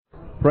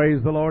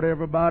Praise the Lord,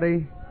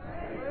 everybody.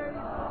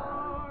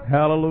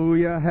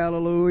 Hallelujah,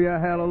 hallelujah,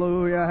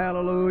 hallelujah,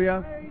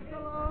 hallelujah.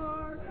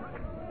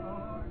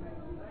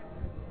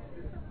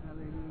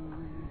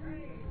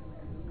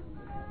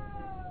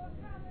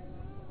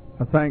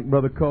 I thank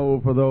Brother Cole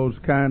for those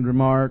kind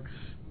remarks.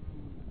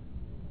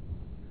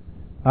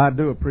 I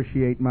do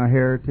appreciate my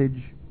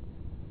heritage.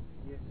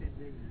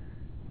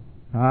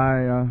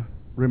 I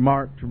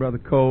remarked to Brother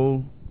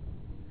Cole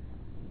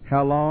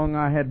how long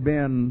I had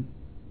been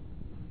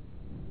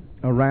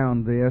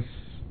around this,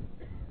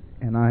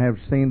 and I have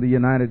seen the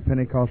United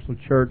Pentecostal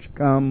Church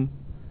come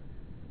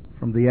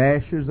from the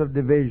ashes of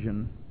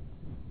division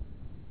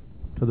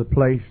to the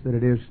place that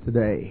it is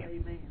today.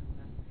 Amen.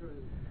 That's true.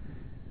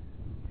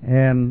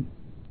 And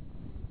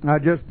I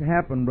just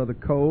happened, Brother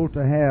Cole, to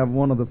have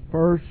one of the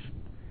first.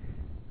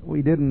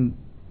 We didn't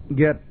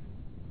get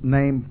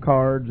name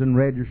cards and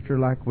register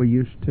like we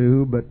used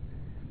to, but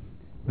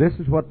this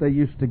is what they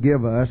used to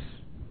give us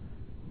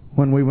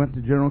when we went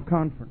to General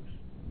Conference.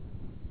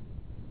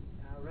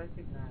 I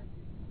recognize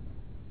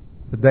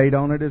it. The date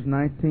on it is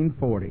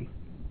 1940.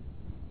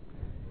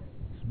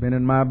 It's been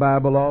in my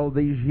Bible all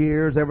these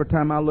years. Every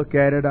time I look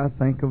at it, I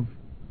think of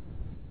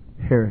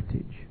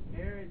heritage.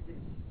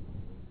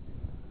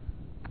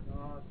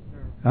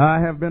 I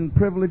have been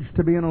privileged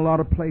to be in a lot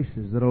of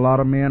places that a lot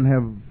of men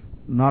have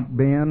not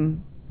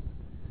been.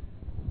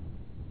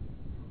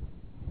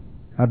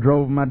 I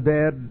drove my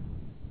dad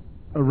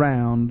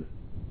around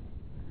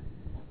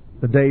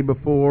the day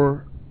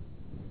before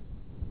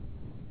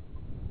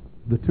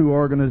the two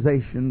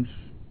organizations,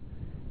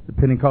 the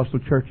Pentecostal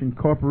Church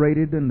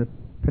Incorporated and the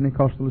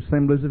Pentecostal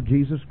Assemblies of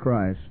Jesus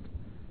Christ,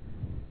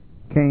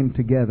 came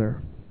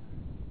together.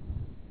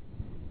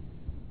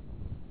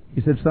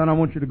 He said, "Son, I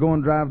want you to go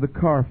and drive the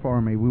car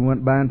for me." We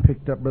went by and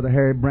picked up Brother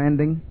Harry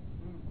Branding,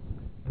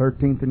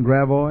 13th and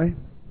Gravois.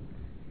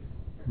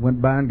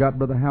 Went by and got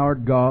Brother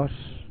Howard Goss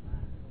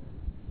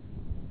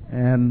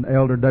and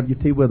Elder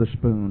W.T.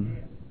 Witherspoon.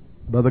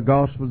 Brother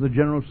Goss was the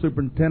general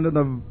superintendent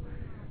of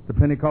the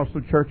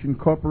Pentecostal Church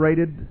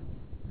Incorporated.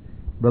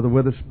 Brother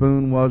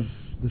Witherspoon was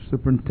the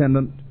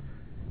superintendent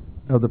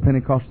of the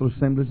Pentecostal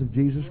Assemblies of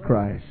Jesus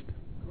Christ.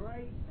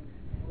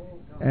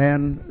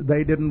 And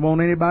they didn't want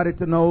anybody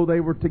to know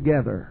they were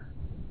together,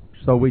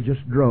 so we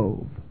just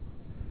drove.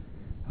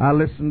 I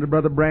listened to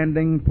Brother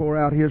Branding pour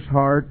out his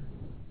heart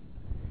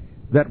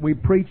that we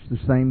preach the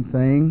same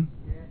thing,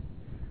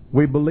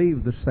 we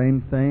believe the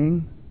same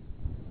thing,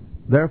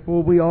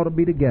 therefore we ought to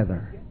be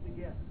together.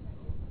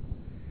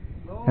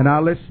 And I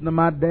listened to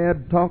my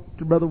dad talk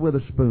to Brother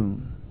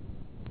Witherspoon,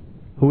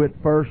 who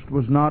at first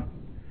was not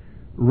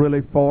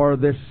really for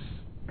this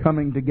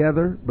coming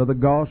together. Brother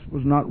Goss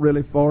was not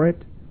really for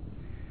it.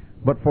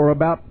 But for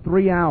about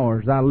 3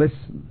 hours I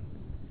listened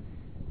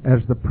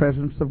as the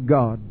presence of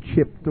God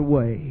chipped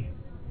away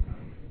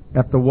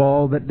at the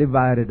wall that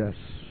divided us.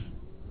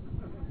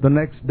 The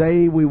next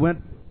day we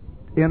went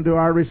into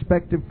our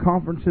respective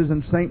conferences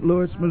in St.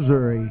 Louis,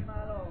 Missouri.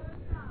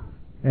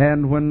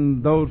 And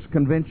when those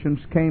conventions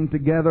came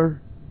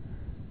together,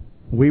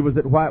 we was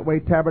at White Way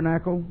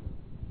Tabernacle.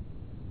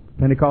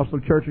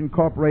 Pentecostal Church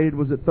Incorporated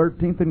was at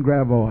 13th and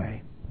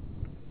Gravois.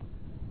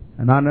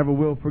 And I never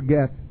will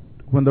forget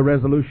when the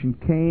resolution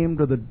came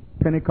to the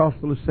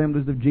Pentecostal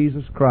Assemblies of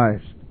Jesus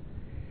Christ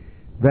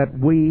that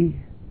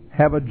we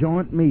have a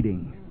joint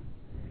meeting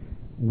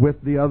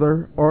with the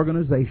other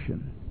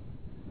organization.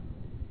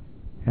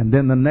 And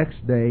then the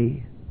next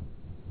day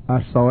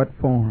I saw it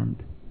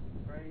formed.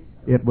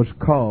 It was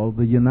called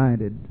the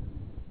United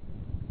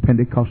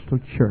Pentecostal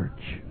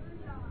Church.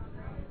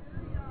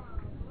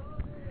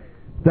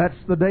 That's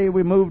the day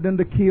we moved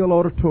into Kiel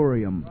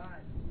Auditorium.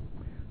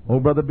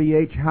 Old Brother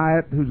B.H.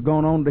 Hyatt, who's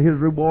gone on to his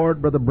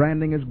reward, Brother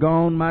Branding is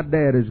gone, my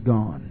dad is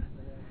gone.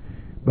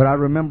 But I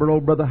remember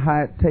old Brother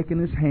Hyatt taking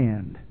his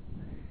hand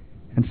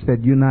and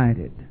said,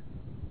 "United.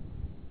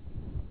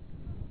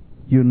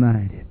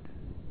 United."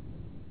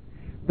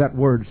 That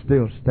word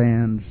still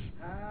stands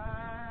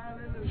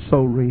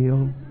so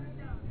real.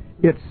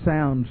 It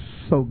sounds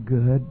so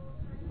good.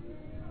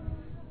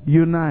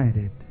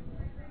 United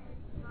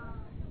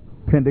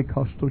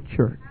Pentecostal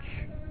Church.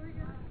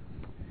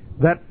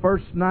 That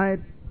first night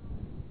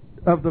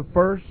of the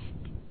first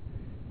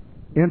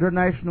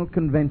International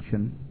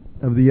Convention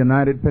of the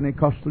United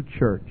Pentecostal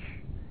Church,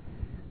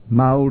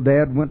 my old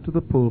dad went to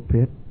the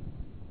pulpit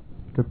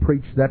to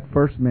preach that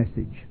first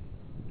message.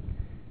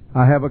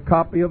 I have a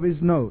copy of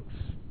his notes.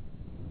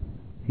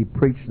 He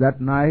preached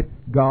that night,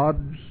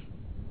 God's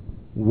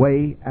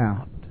Way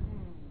Out.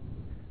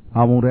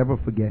 I won't ever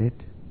forget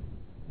it.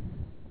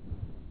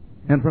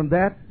 And from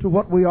that to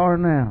what we are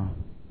now.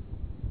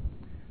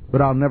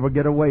 But I'll never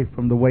get away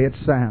from the way it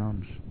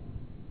sounds.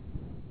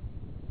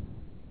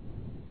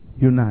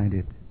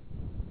 United.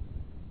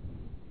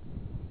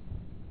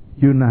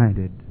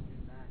 United.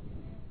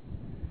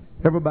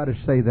 Everybody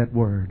say that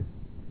word.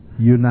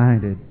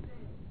 United.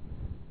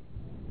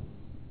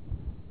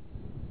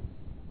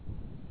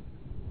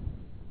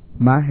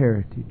 My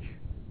heritage.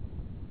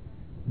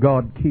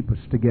 God keep us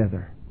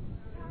together.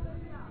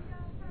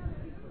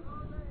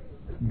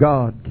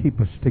 God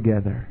keep us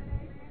together.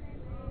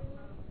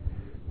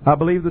 I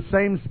believe the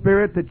same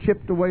Spirit that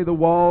chipped away the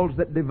walls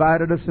that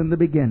divided us in the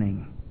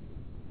beginning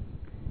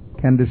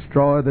can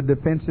destroy the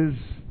defenses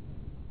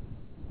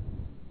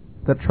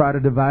that try to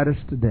divide us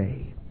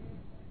today.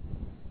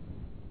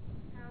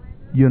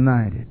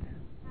 United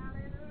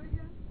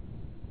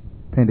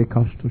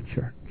Pentecostal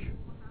Church.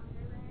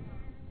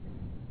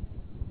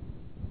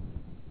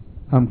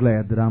 I'm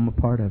glad that I'm a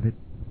part of it.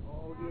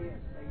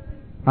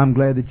 I'm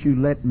glad that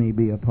you let me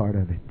be a part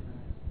of it.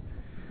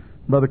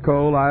 Brother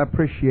Cole, I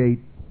appreciate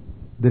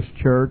this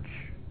church.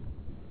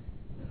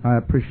 I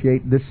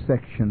appreciate this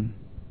section.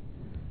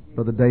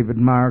 Brother David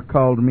Meyer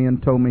called me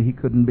and told me he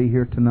couldn't be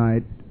here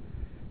tonight.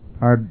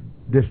 Our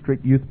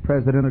district youth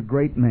president, a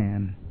great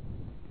man.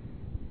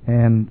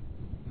 And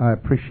I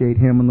appreciate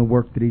him and the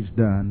work that he's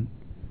done.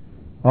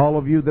 All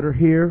of you that are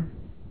here,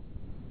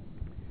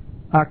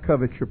 I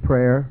covet your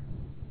prayer.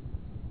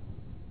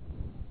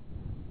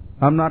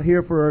 I'm not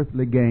here for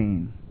earthly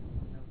gain.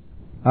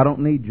 I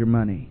don't need your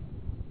money.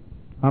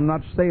 I'm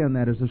not saying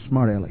that as a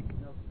smart aleck.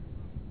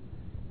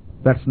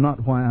 That's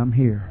not why I'm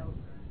here.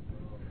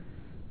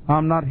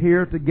 I'm not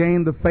here to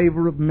gain the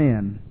favor of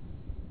men.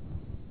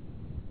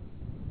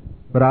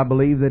 But I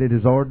believe that it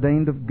is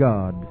ordained of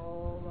God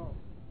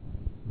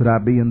that I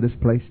be in this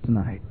place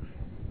tonight.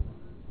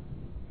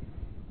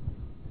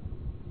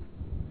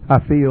 I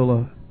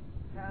feel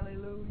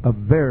a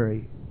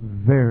very,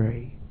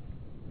 very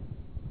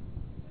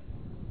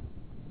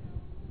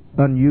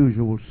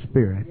unusual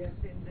spirit. Yes,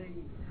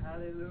 indeed.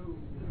 Hallelujah.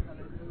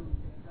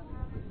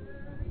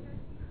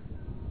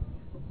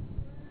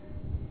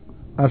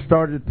 I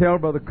started to tell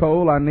Brother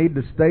Cole I need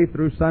to stay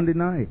through Sunday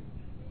night.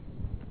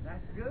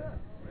 That's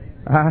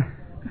good.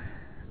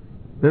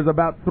 There's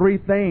about 3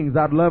 things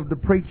I'd love to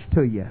preach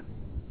to you.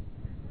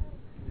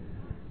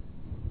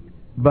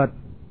 But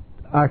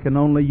I can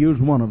only use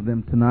one of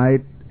them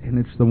tonight, and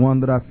it's the one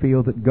that I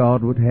feel that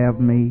God would have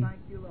me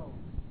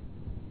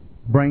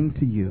bring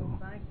to you.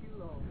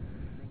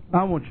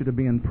 I want you to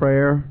be in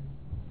prayer.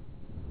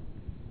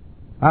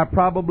 I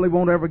probably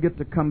won't ever get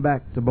to come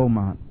back to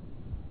Beaumont.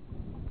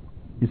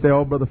 You say,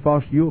 oh, Brother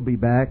Fauss, you'll be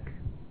back.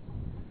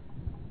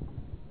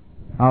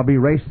 I'll be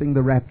racing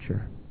the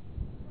rapture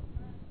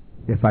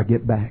if I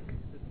get back.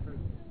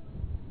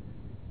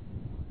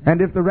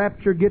 And if the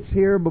rapture gets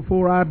here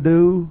before I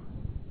do,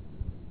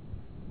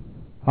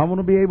 I want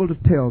to be able to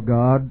tell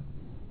God,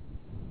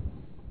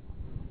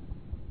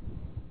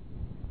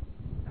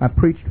 I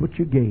preached what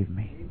you gave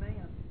me.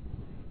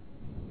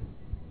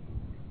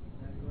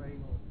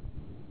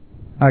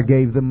 I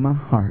gave them my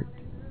heart.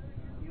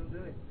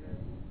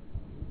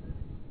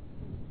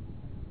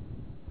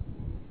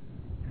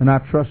 And I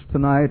trust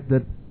tonight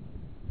that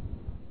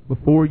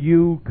before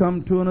you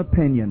come to an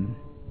opinion,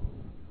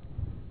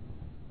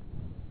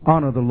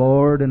 honor the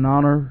Lord and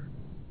honor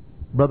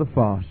Brother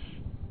Fauss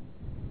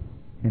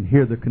and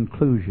hear the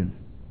conclusion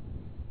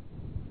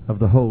of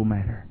the whole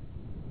matter.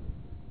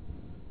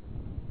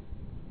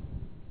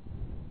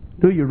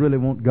 Do you really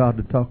want God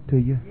to talk to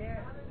you? Yes.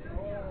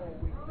 Oh,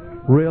 we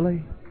do.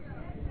 Really?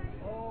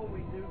 Oh, we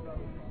do, brother.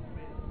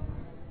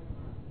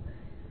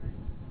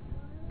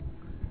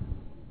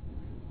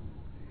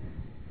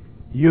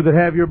 You that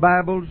have your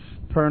Bibles,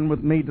 turn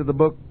with me to the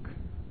book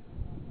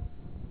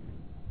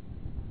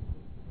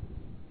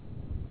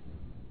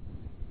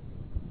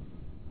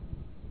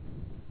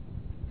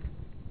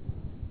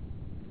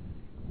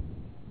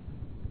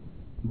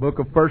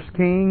of 1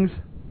 Kings.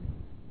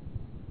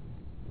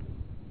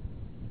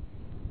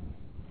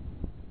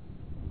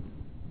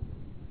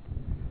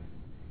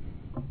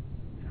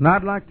 And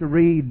I'd like to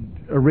read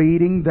a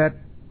reading that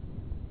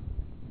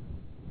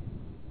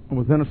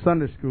was in a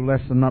Sunday school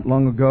lesson not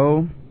long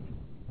ago.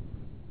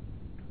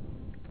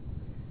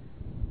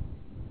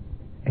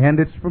 And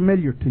it's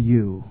familiar to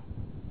you.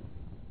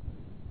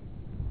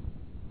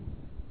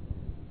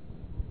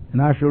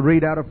 And I shall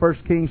read out of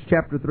 1 Kings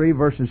chapter 3,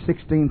 verses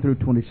 16 through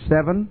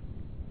 27.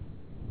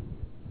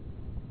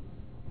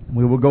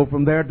 We will go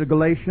from there to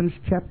Galatians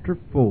chapter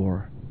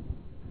 4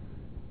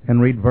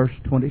 and read verse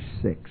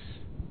 26.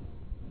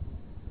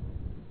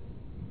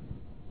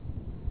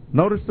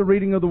 Notice the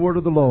reading of the word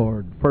of the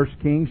Lord. 1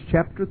 Kings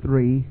chapter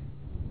 3,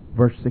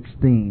 verse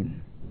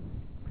 16.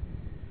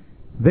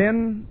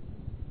 Then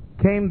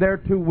came there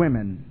 2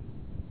 women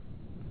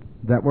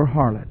that were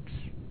harlots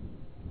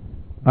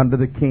unto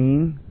the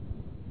king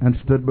and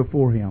stood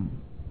before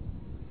him.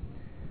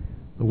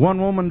 The one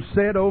woman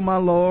said, O my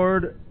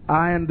Lord,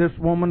 I and this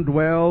woman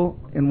dwell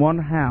in one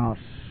house.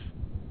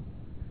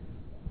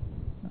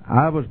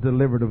 I was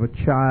delivered of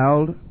a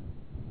child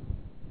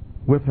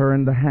with her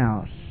in the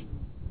house.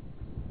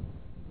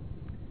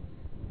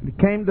 It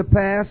came to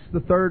pass the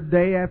 3rd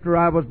day after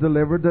I was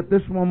delivered that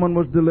this woman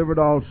was delivered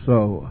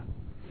also.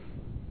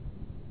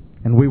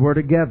 And we were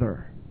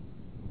together.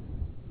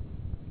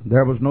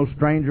 There was no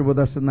stranger with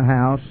us in the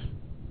house,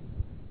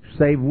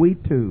 save we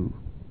 2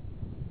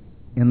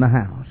 in the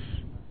house.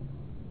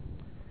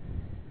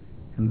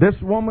 And this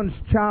woman's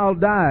child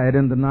died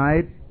in the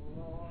night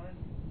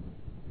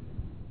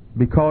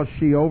because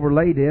she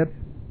overlaid it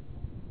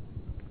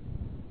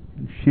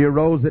And she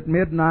arose at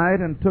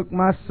midnight and took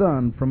my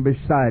son from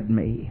beside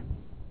me.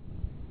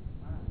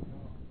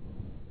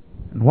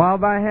 And while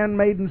thy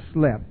handmaiden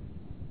slept,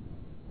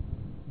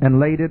 and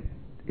laid it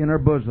in her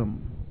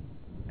bosom,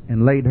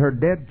 and laid her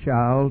dead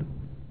child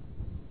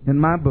in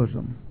my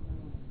bosom.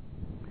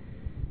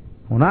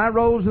 When I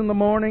rose in the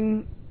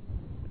morning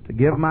to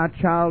give my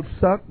child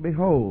suck,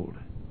 behold,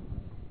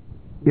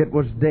 it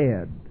was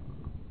dead.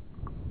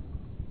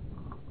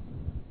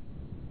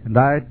 And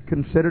I had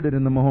considered it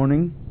in the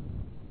morning.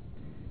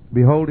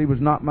 Behold, it was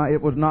not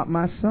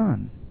my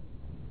son,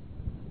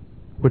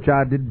 which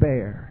I did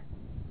bear.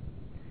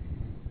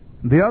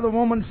 The other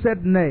woman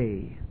said,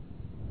 Nay,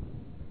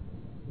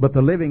 but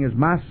the living is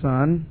my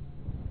son,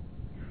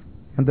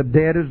 and the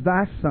dead is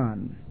thy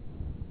son.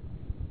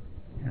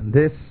 And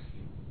this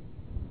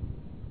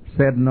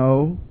said,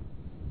 No,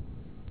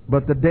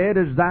 but the dead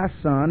is thy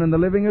son, and the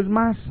living is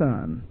my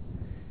son.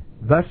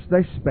 Thus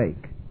they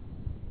spake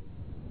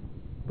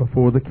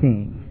before the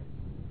king.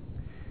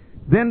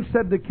 Then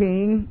said the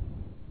king,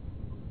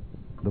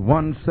 The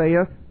one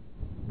saith,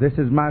 This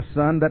is my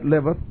son that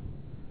liveth,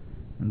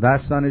 and thy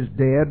son is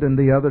dead. And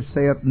the other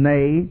saith,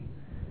 Nay,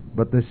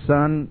 but thy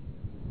son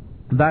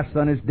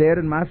is dead,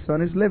 and my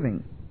son is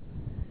living.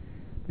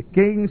 The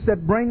king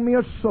said, Bring me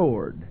a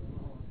sword.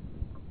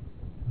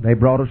 They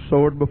brought a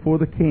sword before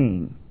the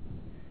king.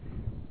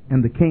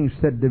 And the king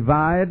said,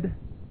 Divide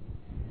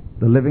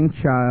the living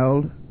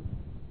child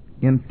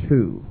in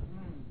two,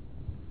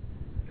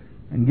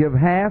 and give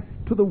half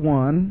to the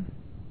one,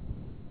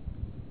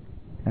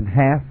 and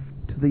half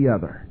to the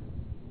other.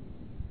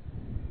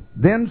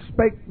 Then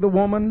spake the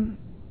woman,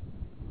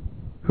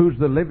 whose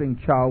the living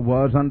child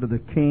was, unto the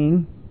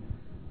king,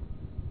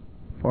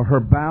 for her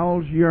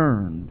bowels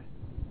yearned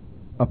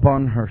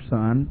upon her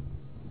son.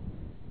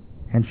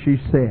 And she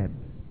said,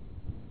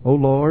 O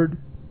Lord,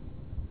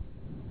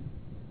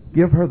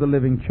 give her the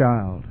living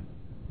child,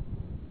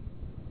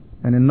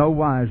 and in no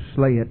wise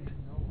slay it.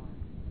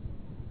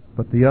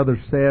 But the other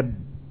said,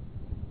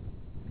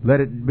 Let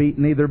it be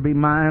neither be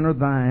mine or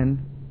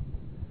thine,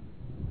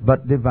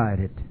 but divide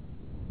it.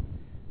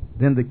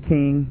 Then the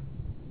king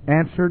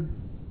answered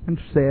and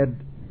said,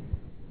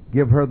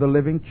 Give her the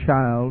living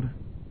child,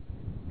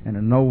 and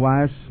in no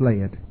wise slay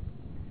it,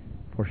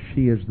 for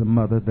she is the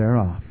mother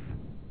thereof.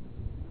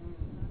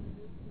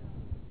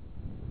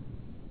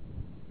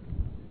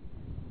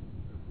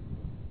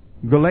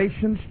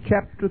 Galatians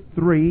chapter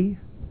 3,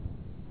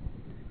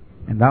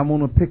 and I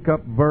want to pick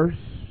up verse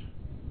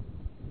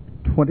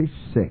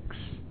 26.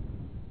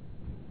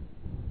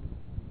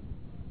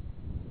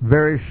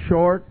 Very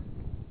short,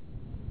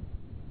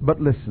 but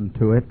listen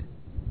to it.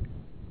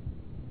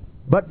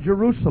 But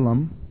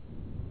Jerusalem,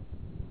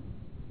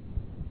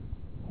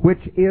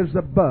 which is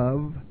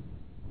above,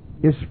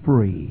 is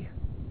free,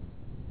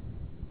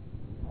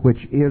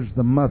 which is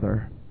the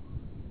mother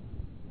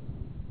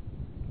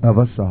of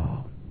us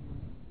all.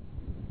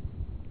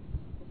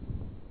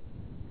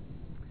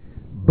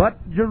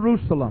 But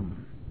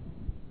Jerusalem,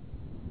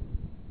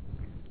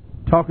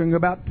 talking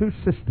about two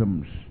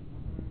systems,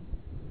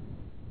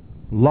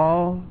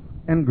 law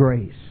and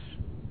grace.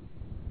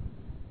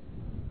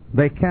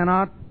 They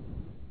cannot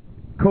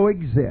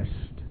coexist.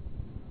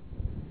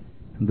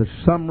 And the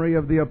summary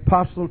of the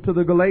apostle to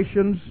the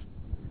Galatians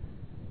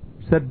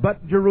said,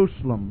 But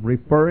Jerusalem,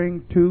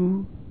 referring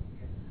to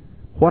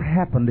what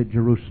happened at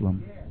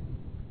Jerusalem.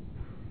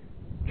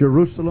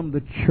 Jerusalem,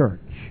 the church,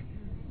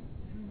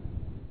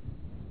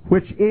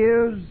 which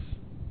is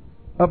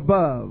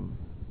above,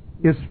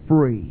 is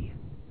free.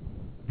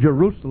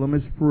 Jerusalem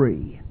is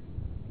free,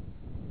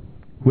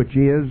 which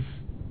is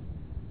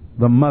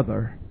the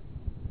mother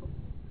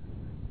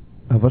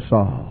of us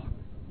all.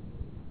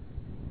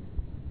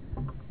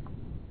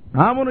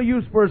 Now, I want to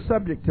use for a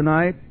subject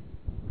tonight,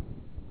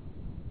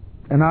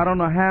 and I don't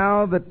know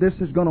how that this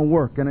is going to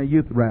work in a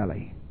youth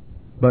rally,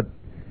 but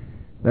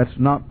that's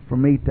not for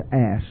me to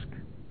ask.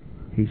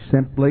 He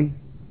simply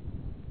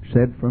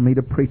said for me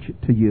to preach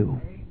it to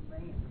you.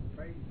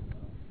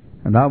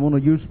 And I want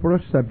to use for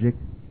a subject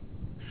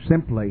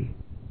simply,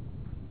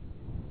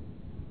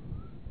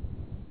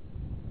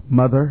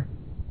 Mother,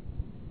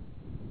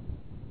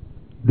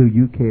 do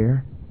you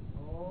care?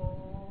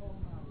 Oh,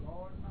 my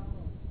Lord, my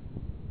Lord.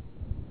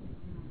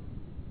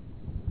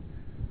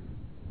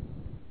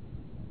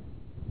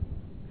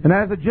 And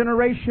as a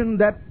generation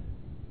that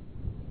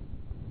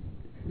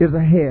is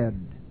ahead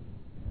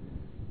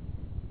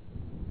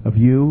of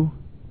you,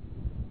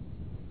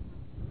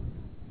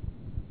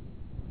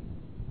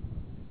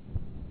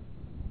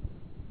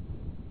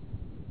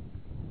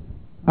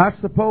 I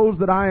suppose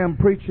that I am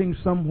preaching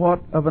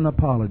somewhat of an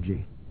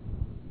apology.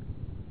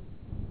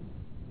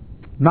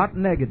 Not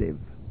negative,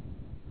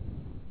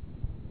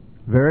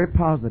 very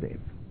positive,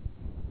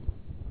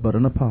 but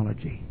an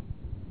apology.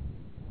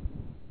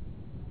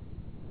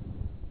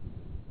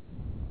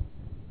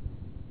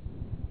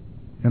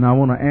 And I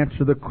want to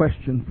answer the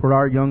question for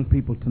our young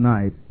people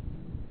tonight.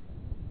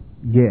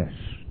 Yes,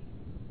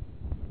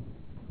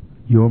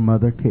 your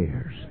mother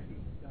cares.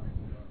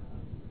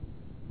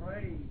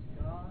 Praise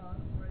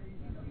God. Praise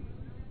God.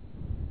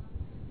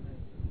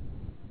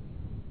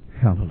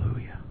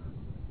 Hallelujah.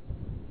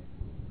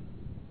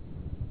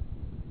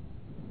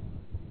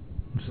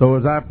 So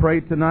as I pray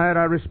tonight,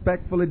 I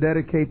respectfully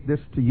dedicate this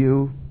to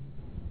you.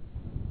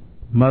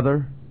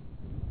 Mother,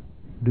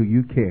 do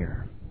you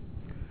care?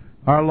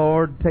 Our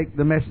Lord, take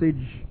the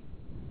message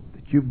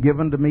that you've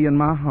given to me in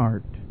my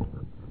heart,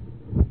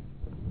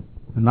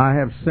 and I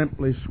have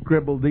simply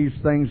scribbled these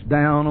things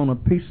down on a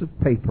piece of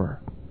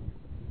paper.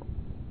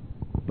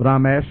 But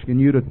I'm asking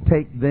you to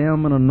take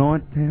them and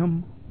anoint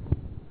them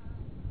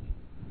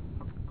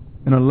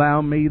and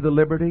allow me the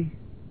liberty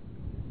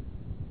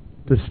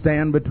to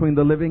stand between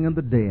the living and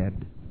the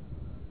dead,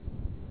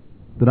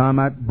 that I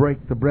might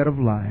break the bread of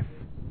life.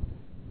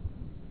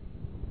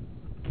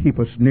 Keep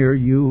us near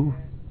you.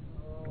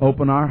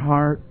 Open our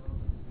heart.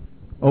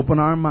 Open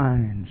our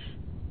minds.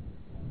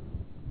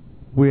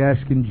 We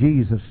ask in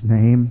Jesus'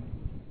 name.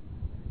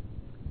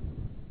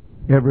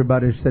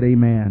 Everybody said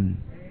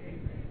amen.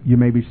 You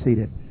may be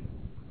seated.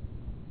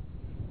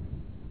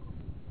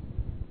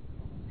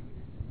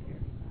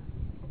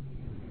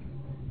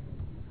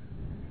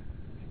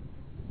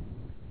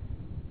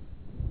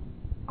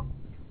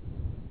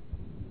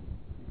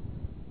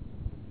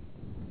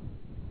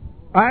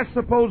 I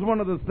suppose one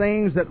of the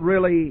things that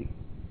really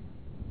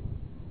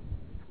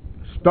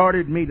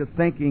started me to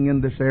thinking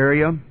in this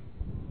area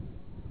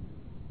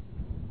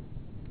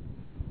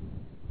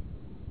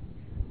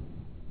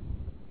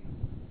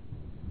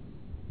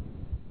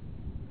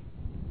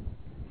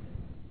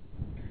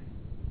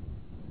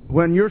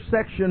when your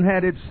section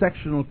had its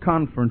sectional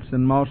conference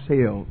in Moss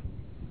Hill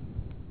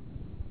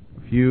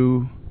a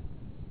few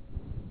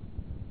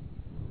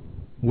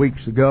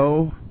weeks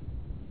ago.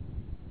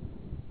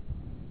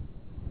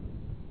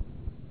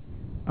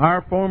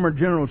 Our former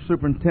general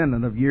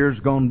superintendent of years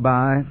gone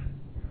by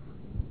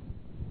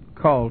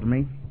called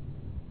me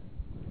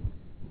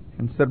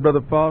and said, Brother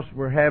Fauss,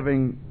 we're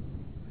having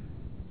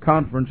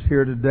conference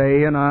here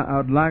today, and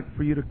I'd like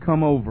for you to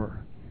come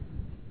over.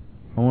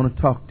 I want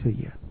to talk to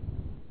you.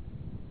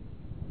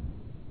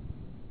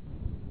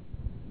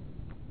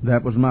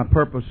 That was my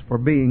purpose for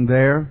being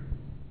there.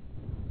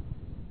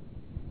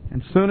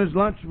 And soon as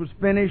lunch was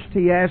finished,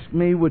 he asked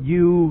me, would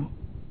you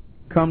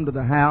come to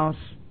the house?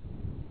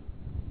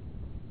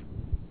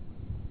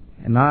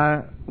 And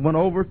I went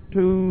over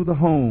to the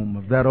home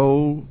of that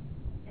old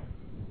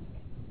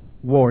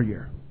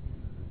warrior.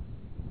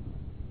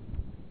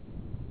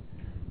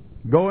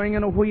 Going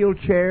in a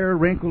wheelchair,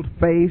 wrinkled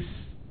face,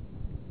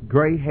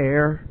 gray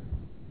hair.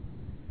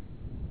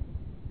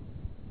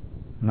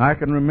 And I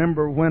can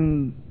remember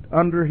when,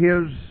 under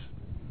his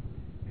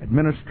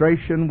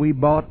administration, we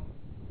bought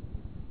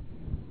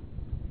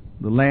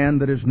the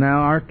land that is now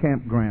our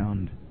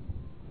campground.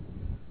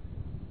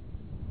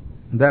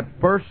 That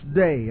first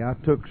day, I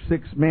took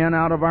 6 men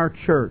out of our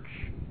church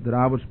that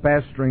I was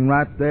pastoring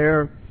right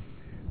there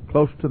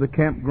close to the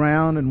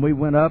campground, and we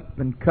went up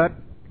and cut.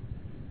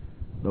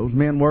 Those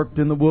men worked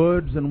in the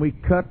woods, and we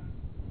cut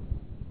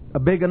a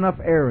big enough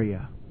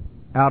area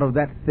out of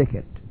that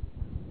thicket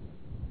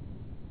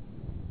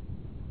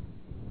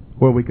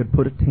where we could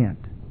put a tent.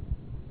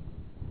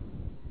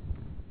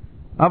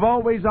 I've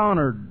always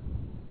honored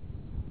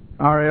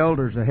our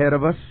elders ahead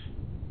of us.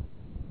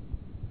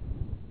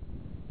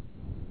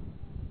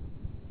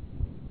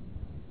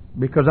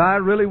 Because I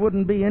really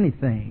wouldn't be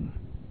anything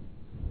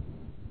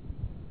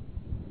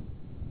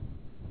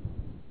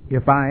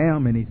if I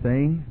am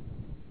anything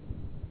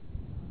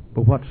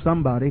but what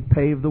somebody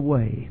paved the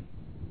way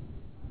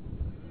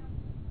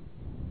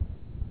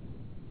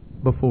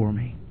before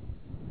me.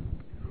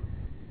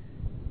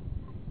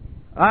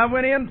 I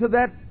went into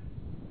that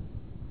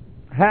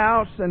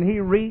house and he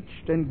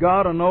reached and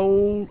got an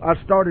old...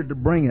 I started to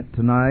bring it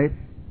tonight,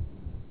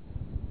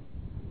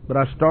 but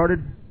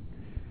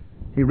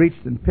he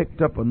reached and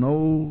picked up an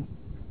old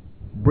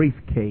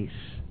briefcase.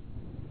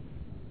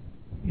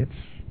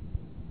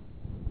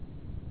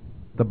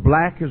 The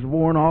black is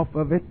worn off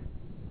of it.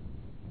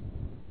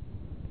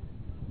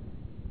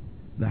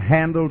 The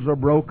handles are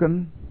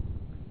broken.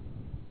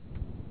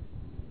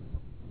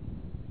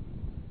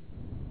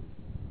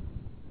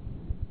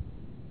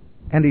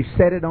 And he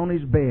set it on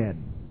his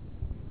bed.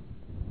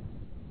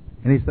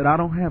 And he said, I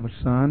don't have a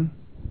son.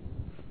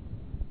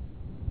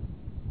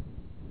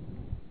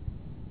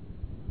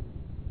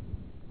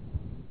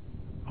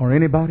 Or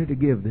anybody to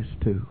give this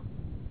to.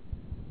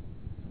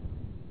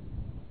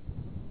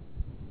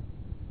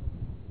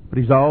 But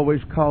he's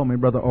always called me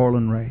Brother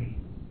Orland Ray.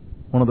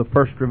 One of the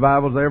first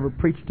revivals I ever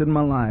preached in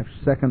my life,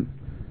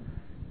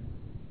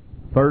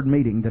 third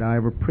meeting that I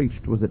ever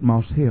preached was at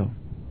Moss Hill.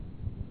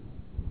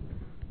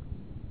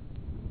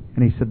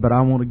 And he said, but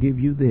I want to give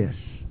you this.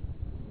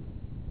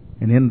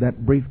 And in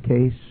that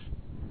briefcase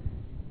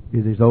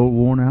is his old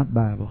worn out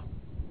Bible.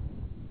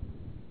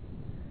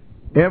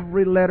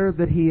 Every letter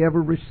that he ever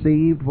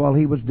received while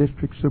he was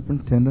district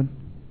superintendent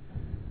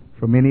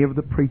from any of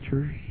the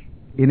preachers,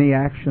 any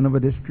action of a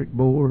district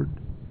board,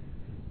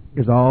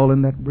 is all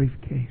in that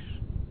briefcase.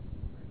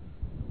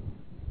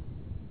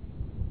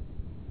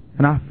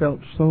 And I felt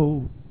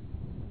so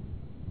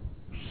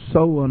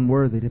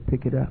unworthy to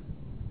pick it up.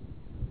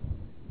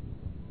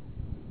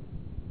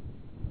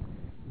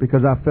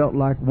 because I felt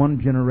like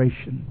one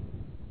generation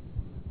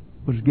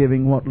was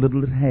giving what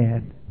little it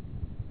had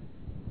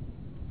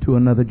to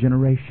another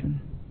generation.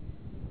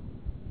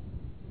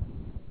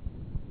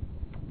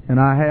 And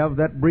I have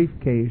that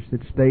briefcase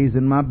that stays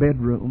in my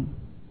bedroom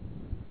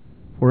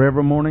for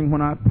every morning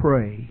when I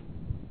pray.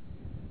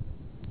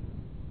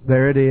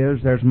 There it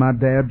is. There's my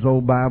dad's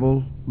old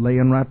Bible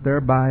laying right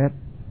there by it.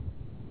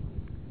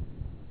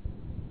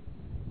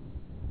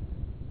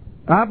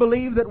 I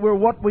believe that we're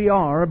what we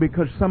are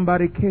because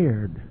somebody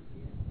cared.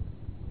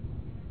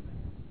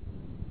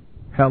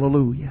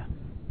 Hallelujah.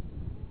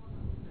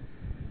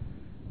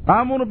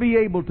 I want to be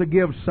able to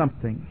give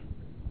something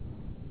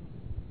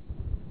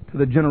to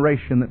the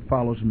generation that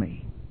follows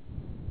me.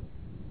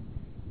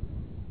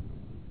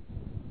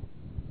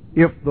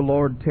 If the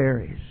Lord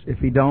tarries. If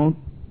He don't,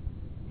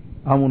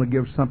 I want to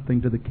give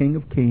something to the King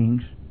of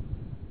Kings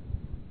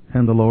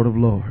and the Lord of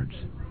Lords.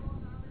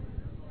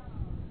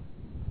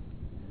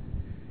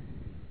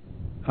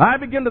 I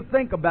begin to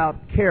think about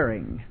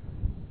caring.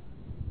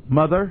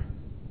 Mother,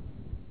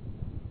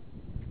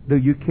 do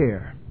you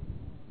care?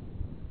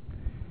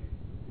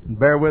 And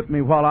bear with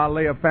me while I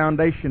lay a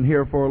foundation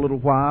here for a little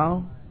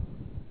while.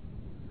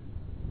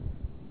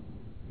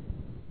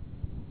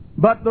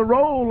 But the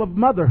role of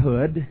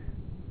motherhood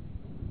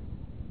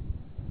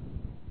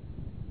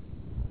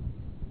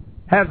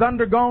has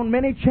undergone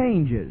many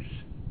changes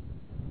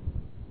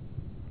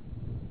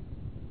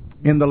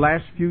in the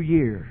last few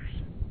years.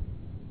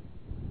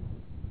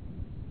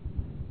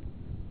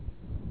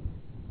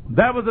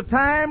 There was a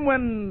time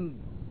when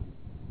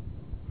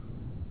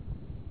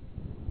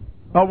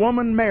a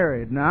woman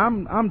married. Now,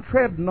 I'm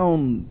treading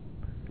on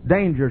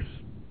dangerous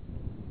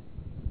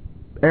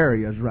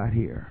areas right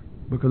here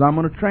because I'm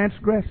going to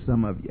transgress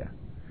some of you.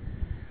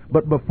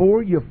 But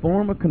before you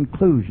form a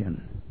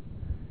conclusion,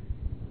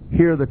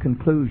 hear the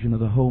conclusion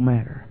of the whole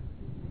matter.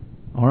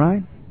 All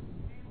right?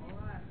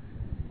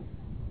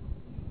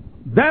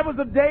 There was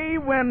a day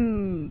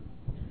when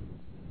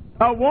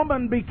a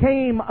woman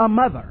became a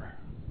mother.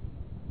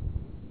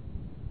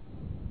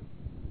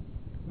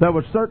 There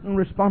were certain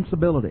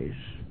responsibilities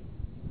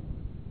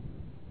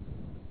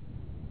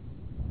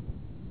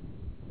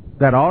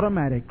that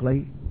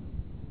automatically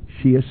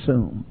she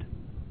assumed.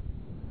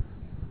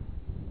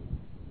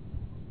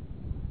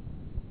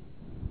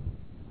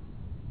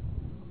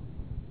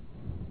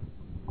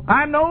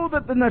 I know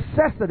that the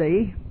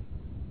necessity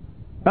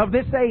of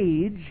this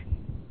age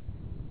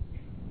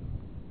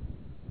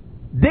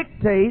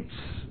dictates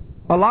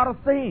a lot of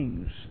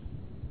things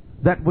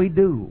that we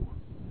do.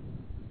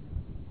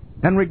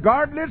 And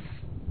regardless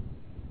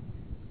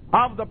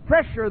of the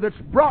pressure that's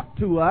brought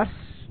to us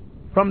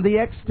from the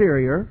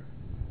exterior,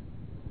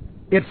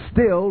 it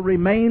still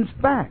remains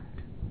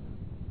fact.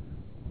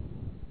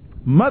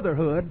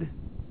 Motherhood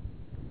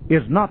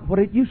is not what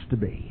it used to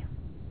be.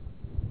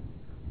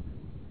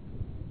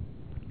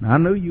 Now, I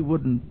knew you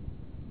wouldn't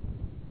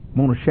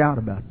want to shout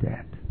about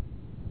that.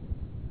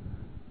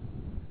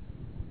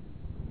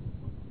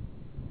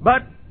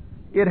 But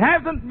it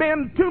hasn't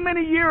been too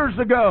many years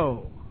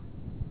ago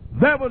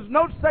there was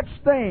no such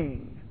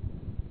thing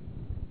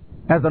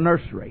as a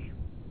nursery.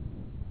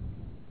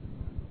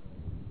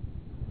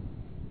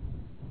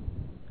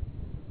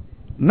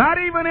 Not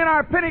even in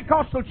our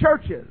Pentecostal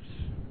churches.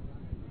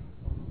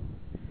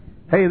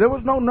 Hey, there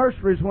was no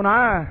nurseries when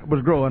I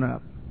was growing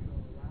up.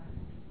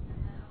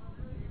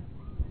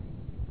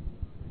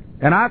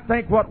 And I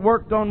think what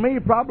worked on me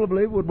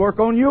probably would work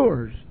on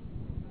yours.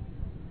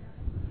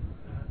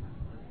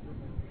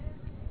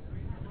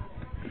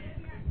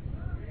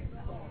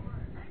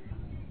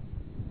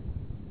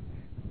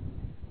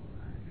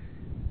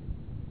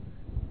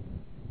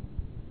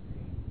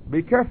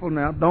 Be careful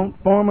now. Don't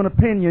form an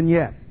opinion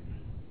yet.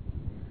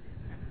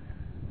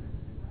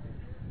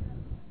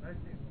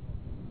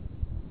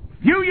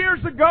 A few years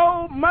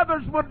ago,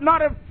 mothers would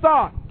not have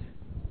thought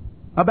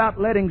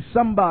about letting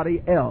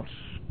somebody else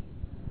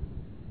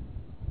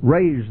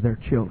raise their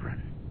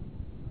children.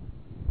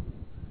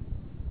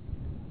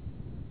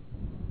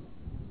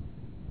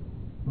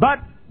 But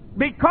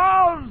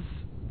because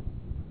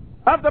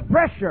of the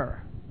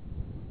pressure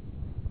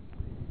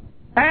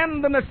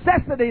and the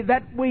necessity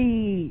that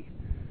we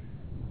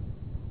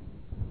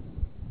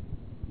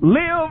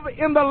live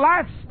in the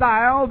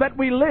lifestyle that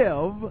we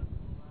live,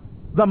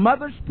 the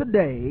mothers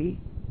today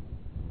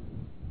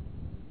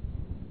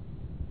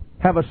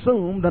have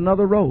assumed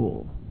another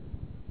role.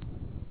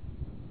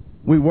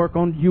 You work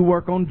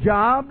on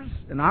jobs,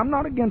 and I'm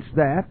not against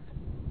that.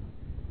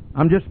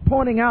 I'm just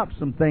pointing out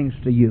some things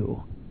to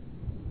you.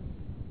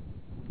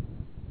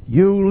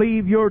 You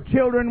leave your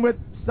children with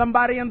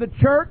somebody in the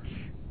church,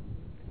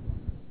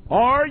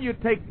 or you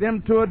take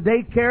them to a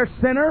daycare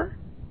center,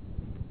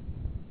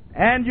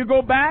 and you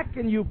go back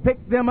and you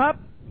pick them up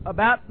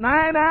about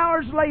 9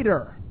 hours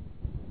later.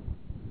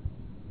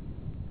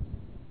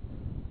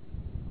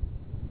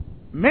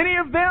 Many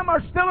of them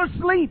are still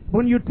asleep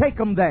when you take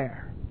them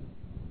there.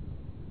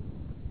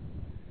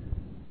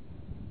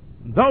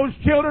 Those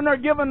children are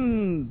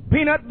given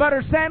peanut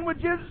butter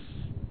sandwiches.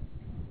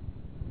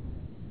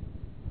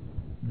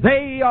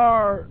 They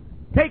are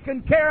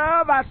taken care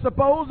of, I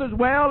suppose, as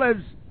well as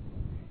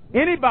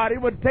anybody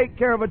would take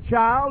care of a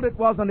child. It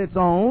wasn't its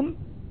own.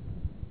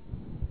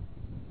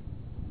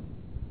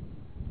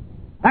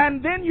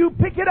 And then you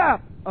pick it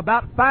up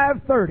about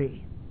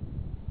 5:30.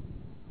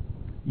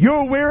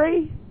 You're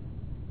weary.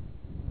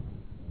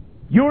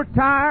 You're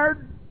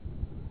tired.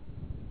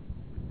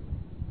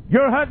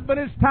 Your husband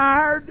is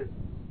tired.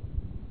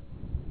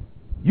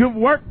 You've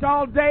worked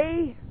all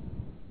day.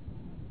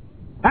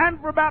 And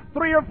for about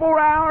 3 or 4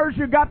 hours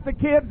you got the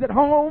kids at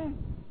home.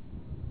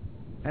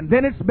 And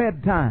then it's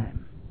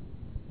bedtime.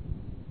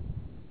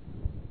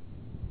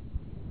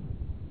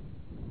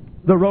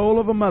 The role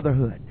of a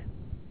motherhood.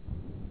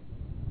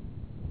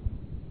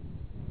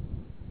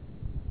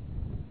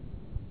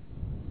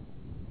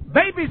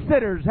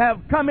 Babysitters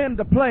have come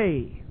into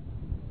play.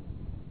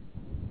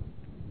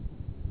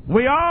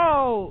 We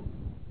all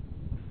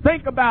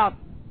think about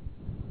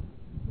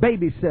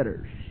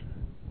babysitters.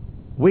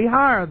 We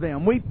hire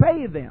them. We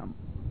pay them.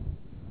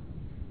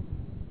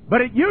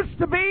 But it used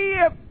to be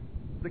if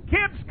the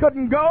kids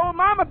couldn't go,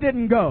 Mama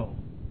didn't go.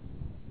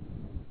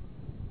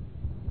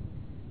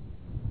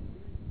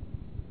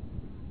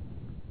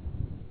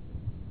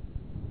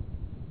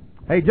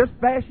 Hey, just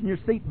fasten your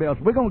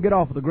seatbelts. We're going to get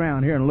off the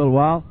ground here in a little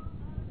while.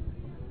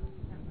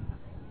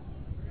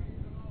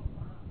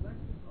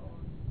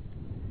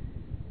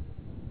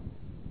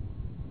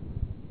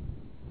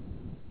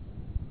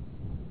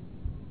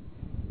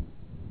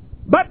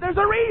 But there's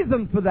a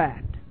reason for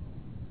that.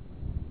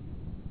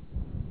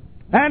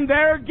 And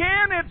there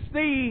again, it's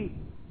the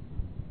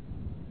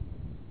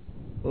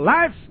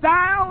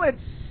lifestyle,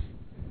 it's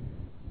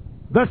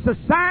the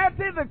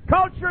society, the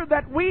culture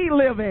that we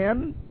live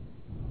in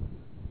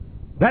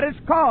that has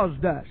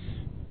caused us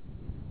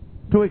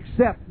to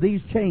accept these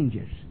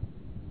changes.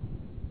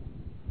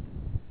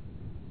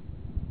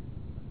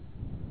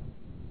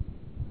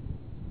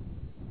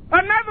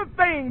 Another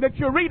thing that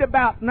you read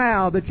about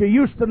now that you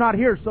used to not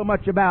hear so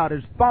much about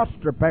is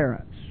foster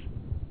parents.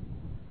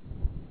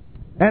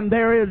 And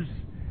there is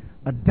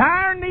a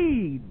dire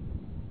need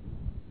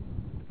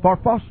for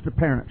foster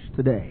parents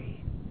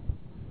today.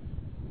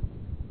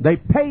 They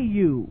pay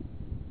you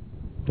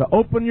to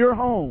open your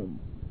home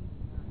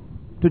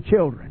to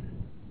children.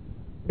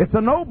 It's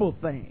a noble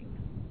thing.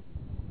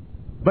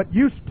 But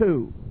used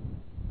to,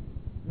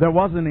 there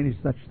wasn't any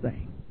such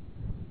thing.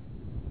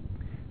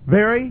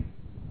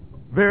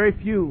 Very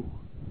few.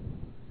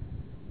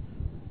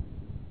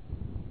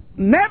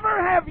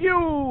 Never have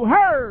you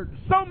heard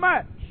so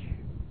much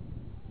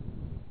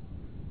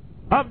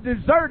of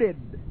deserted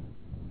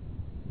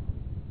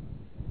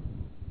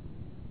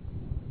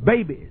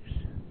babies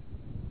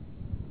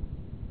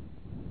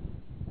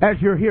as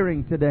you're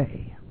hearing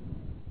today.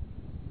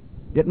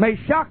 It may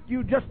shock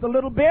you just a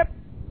little bit,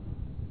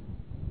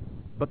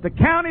 but the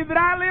county that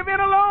I live in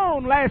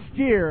alone last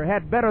year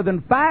had better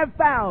than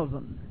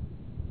 5,000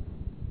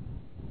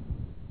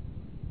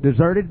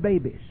 deserted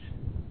babies,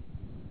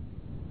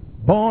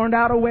 born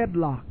out of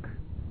wedlock.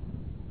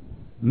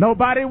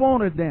 Nobody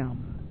wanted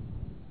them.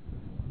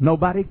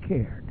 Nobody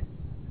cared.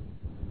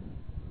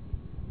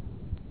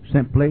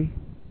 Simply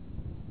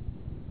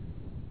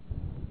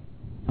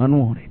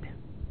unwanted.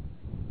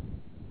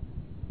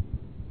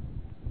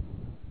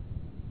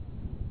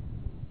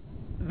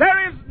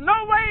 There is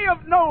no way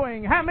of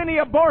knowing how many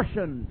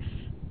abortions.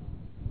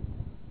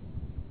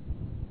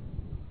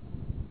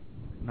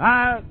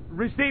 I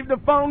received a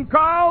phone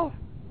call.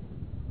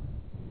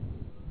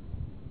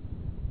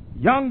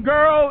 Young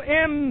girl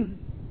in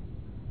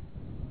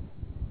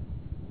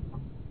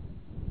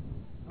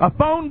a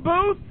phone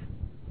booth.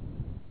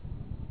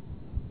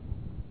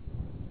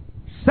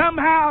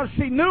 Somehow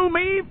she knew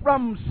me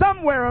from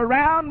somewhere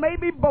around,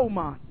 maybe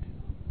Beaumont.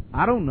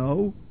 I don't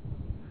know.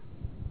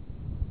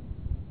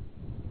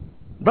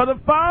 Brother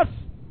Fauss,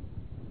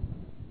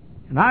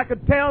 and I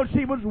could tell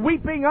she was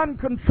weeping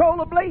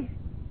uncontrollably.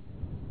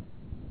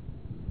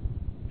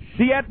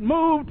 She had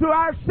moved to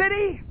our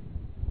city,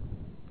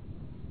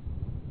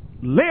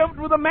 lived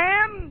with a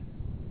man.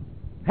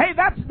 Hey,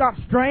 that's not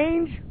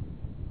strange.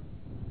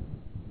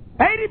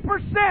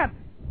 80%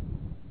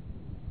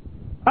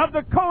 of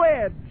the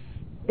co-eds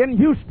in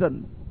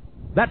Houston,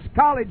 that's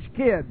college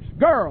kids,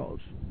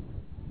 girls,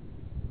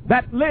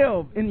 that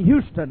live in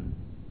Houston,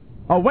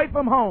 away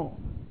from home,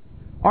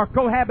 are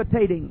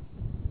cohabitating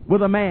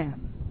with a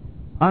man,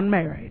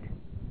 unmarried.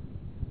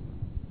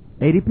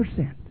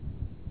 80%.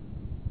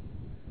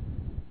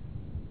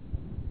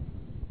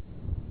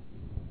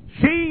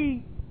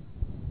 She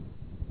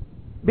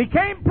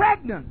became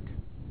pregnant.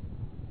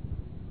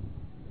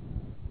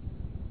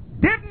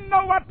 Didn't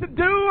know what to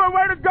do or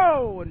where to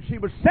go. And she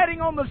was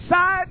sitting on the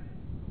side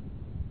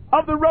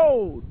of the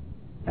road.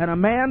 And a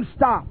man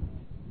stopped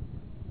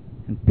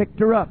and picked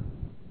her up.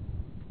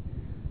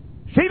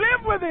 She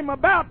lived with him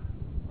about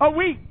a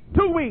week,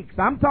 2 weeks.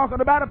 I'm talking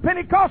about a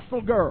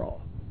Pentecostal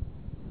girl.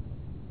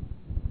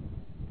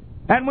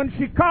 And when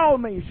she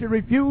called me, she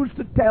refused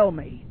to tell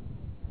me.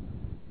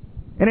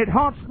 And it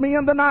haunts me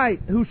in the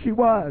night who she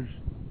was.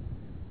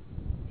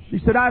 She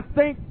said, I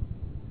think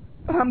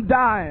I'm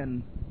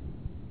dying,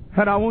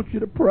 and I want you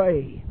to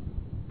pray.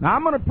 Now,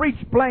 I'm going to preach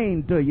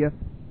plain to you,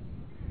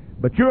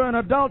 but you're an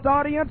adult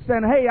audience,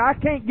 and hey, I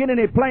can't get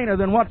any plainer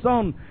than what's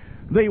on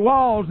the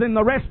walls in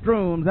the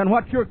restrooms and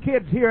what your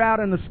kids hear out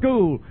in the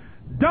school.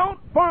 Don't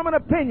form an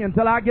opinion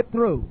till I get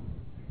through.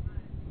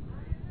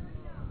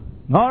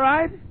 All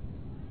right?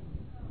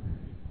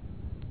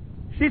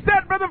 She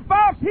said, Brother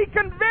Fauss, he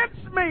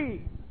convinced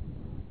me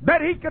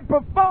that he could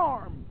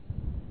perform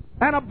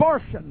an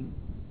abortion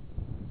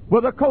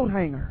with a coat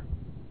hanger.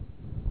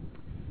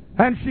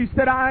 And she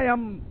said, I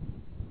am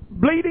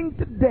bleeding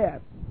to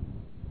death.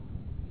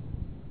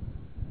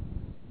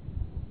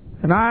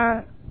 And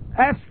I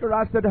asked her,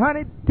 I said,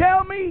 honey,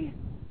 tell me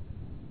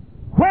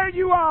where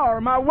you are.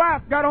 My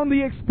wife got on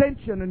the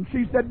extension, and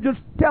she said, just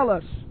tell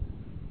us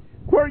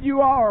where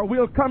you are.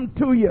 We'll come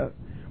to you.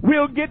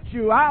 We'll get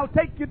you. I'll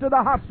take you to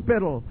the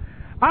hospital.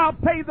 I'll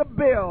pay the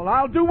bill.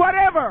 I'll do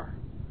whatever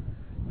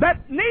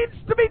that needs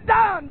to be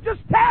done. Just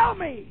tell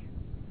me.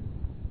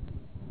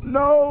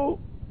 No.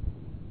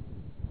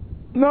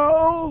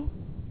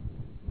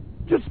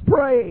 Just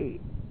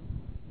pray.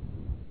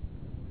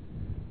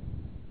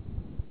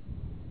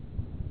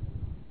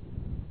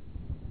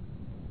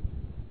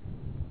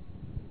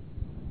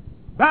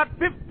 About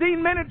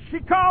 15 minutes, she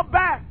called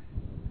back.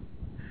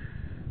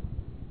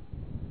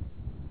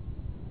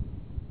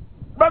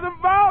 Brother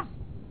Fauss,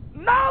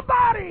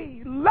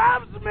 nobody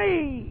loves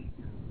me.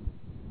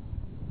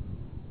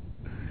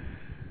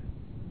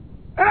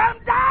 And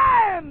I'm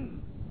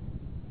dying.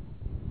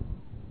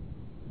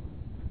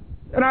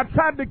 And I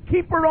tried to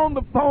keep her on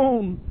the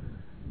phone.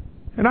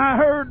 And I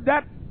heard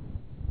that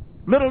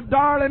little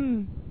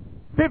darling,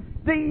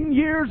 15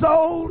 years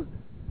old,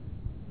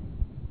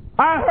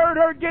 I heard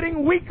her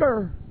getting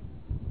weaker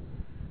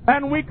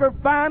and weaker.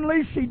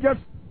 Finally, she just,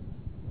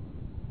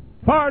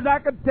 as far as I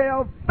could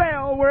tell,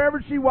 fell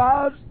wherever she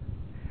was.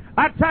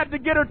 I tried to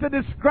get her to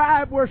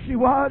describe where she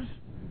was.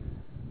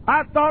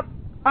 I thought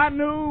I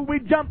knew. We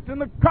jumped in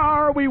the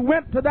car. We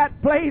went to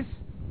that place.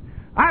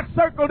 I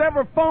circled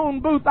every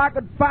phone booth I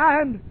could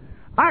find.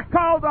 I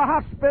called the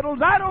hospitals.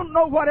 I don't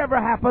know whatever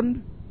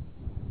happened.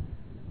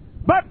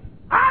 But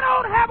I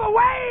don't have a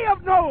way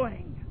of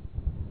knowing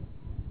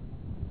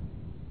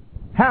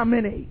how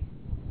many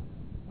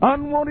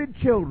unwanted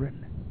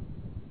children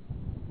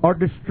are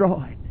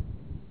destroyed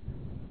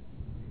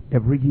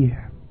every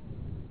year.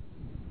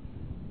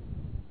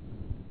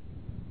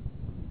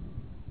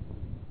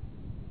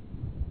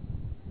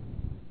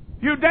 A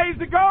few days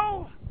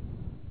ago,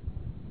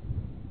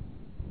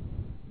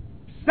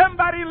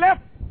 somebody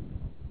left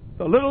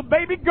a little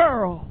baby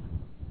girl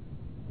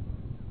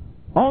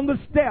on the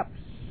steps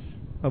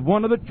of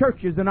one of the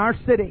churches in our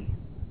city.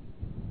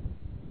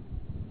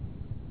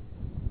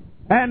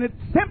 And it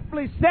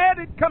simply said,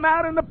 it come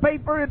out in the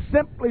paper, it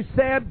simply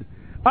said,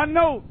 a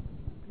note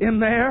in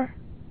there,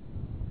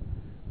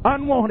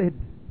 unwanted.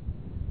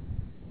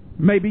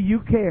 Maybe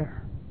you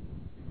care.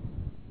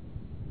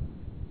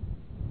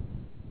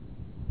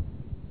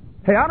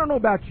 Hey, I don't know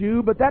about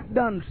you, but that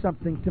done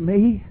something to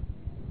me.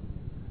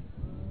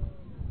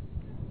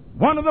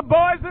 One of the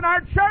boys in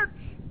our church,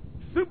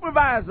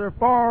 supervisor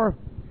for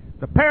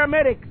the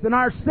paramedics in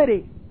our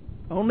city,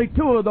 only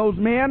two of those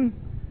men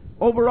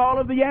over all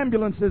of the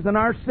ambulances in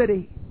our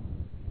city.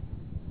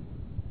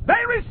 They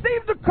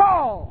received a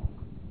call,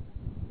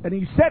 and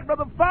he said,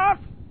 Brother Fauss,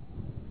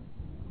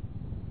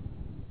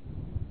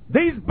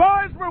 these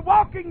boys were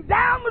walking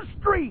down the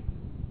street,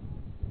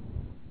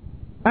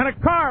 and a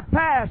car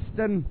passed,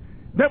 and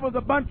there was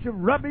a bunch of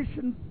rubbish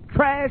and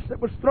trash that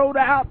was thrown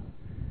out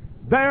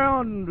there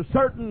on a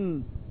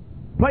certain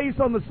place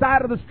on the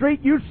side of the street.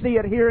 You see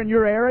it here in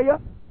your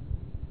area.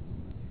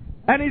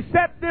 And he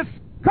set this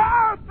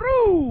car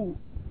through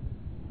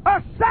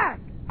a sack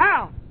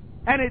out,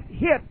 and it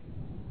hit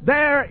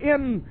there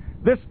in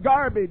this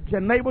garbage.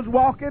 And they was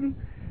walking.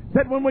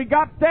 Said when we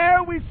got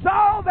there, we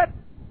saw that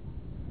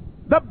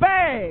the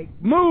bag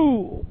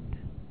moved,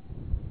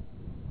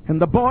 and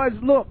the boys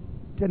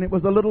looked, and it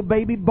was a little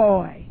baby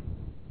boy,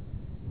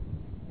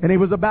 and he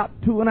was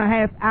about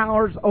 2.5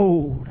 hours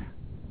old.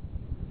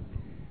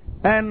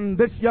 And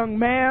this young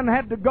man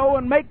had to go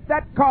and make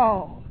that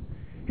call.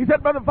 He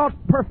said, Brother Fauss,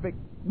 perfect,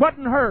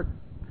 wasn't hurt.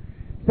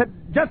 Said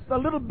just a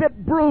little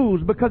bit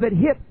bruised because it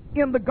hit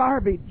in the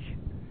garbage.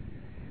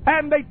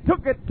 And they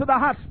took it to the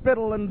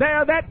hospital, and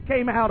there that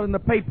came out in the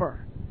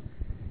paper.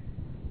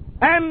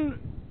 And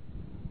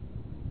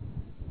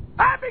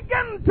I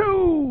began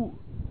to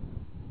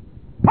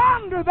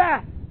ponder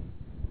that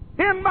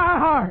in my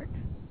heart.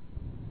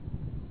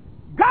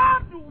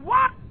 God,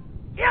 what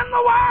in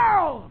the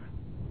world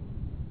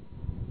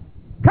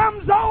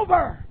comes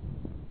over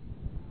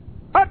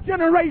a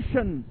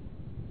generation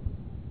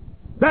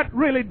that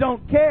really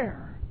don't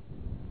care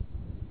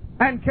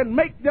and can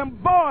make them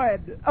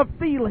void of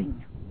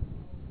feeling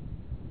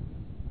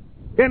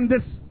in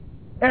this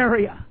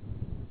area?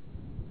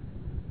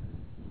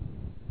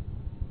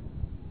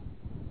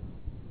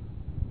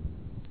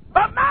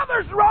 A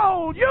mother's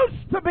role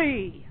used to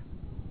be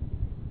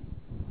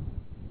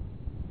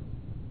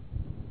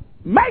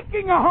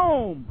making a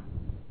home,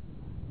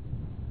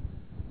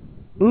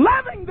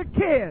 loving the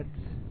kids,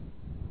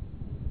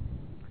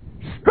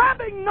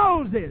 scrubbing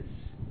noses.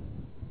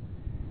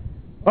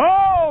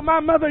 Oh, my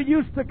mother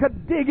used to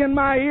dig in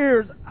my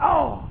ears.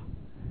 Oh,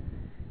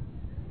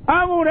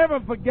 I won't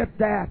ever forget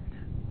that.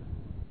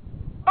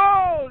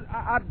 Oh,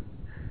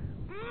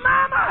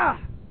 Mama!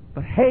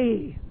 But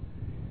hey,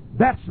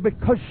 that's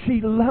because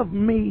she loved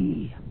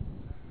me.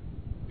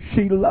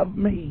 She loved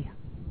me.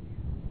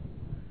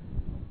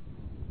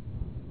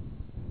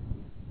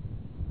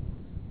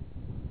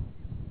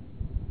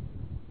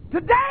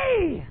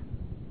 Today,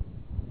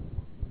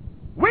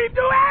 we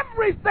do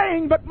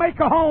everything but make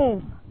a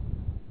home.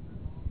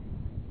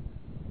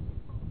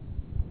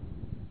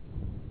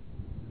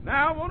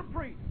 Now I want to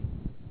preach.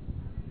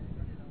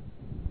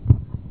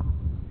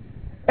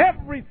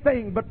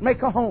 Everything but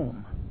make a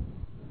home.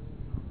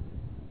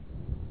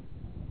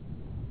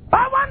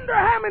 I wonder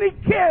how many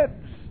kids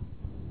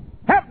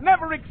have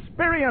never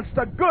experienced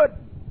a good,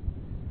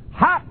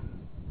 hot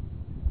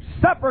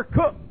supper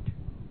cooked.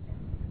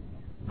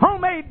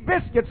 Homemade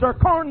biscuits or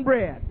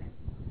cornbread,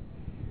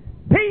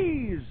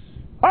 peas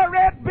or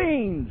red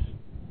beans,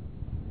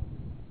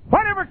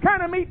 whatever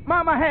kind of meat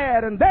Mama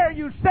had, and there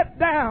you sit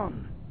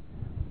down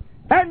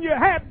and you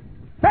had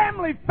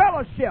family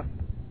fellowship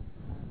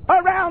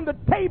around the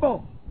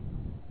table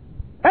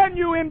and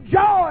you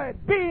enjoyed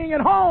being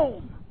at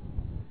home.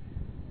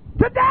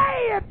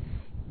 Today it's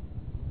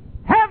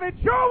have it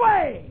your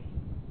way.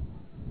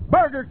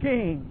 Burger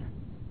King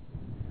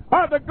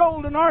or the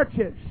Golden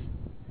Arches,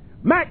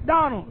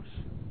 McDonald's,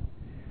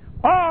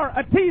 or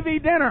a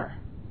TV dinner,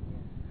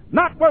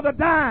 not worth a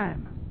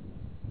dime.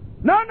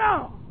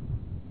 No.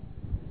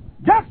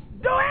 Just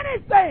do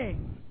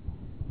anything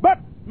but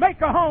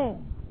make a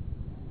home.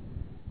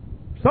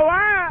 So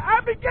I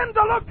begin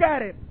to look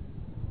at it.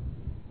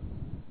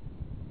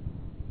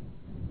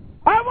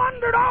 I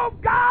wondered, oh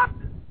God,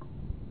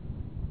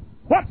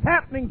 what's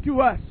happening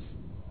to us?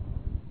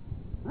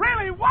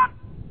 Really, what's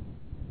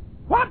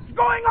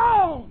going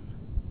on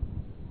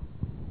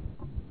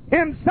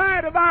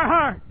inside of our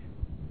heart?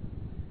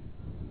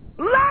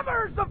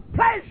 Lovers of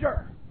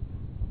pleasure.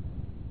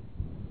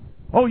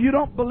 Oh, you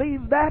don't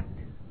believe that?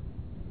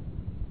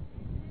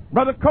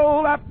 Brother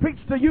Cole, I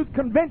preached a youth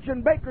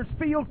convention,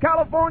 Bakersfield,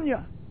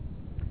 California.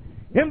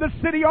 In the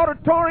city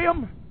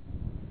auditorium,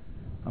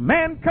 a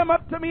man come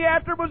up to me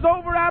after it was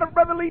over out of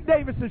Brother Lee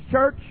Davis's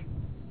church,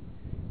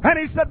 and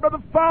he said,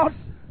 Brother Fauss,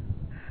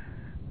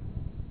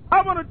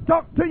 I want to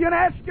talk to you and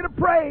ask you to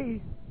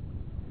pray.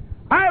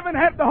 I haven't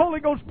had the Holy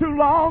Ghost too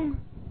long.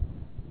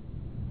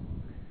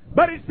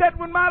 But he said,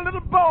 when my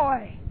little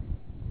boy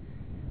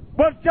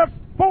was just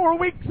 4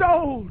 weeks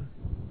old,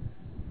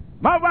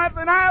 my wife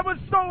and I was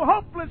so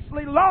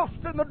hopelessly lost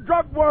in the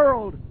drug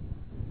world.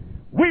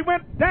 We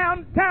went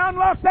downtown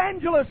Los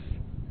Angeles,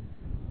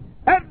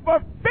 and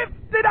for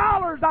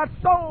 $50 I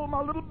sold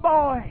my little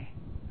boy.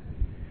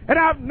 And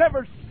I've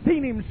never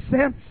seen him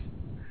since.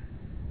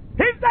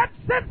 He said,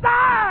 since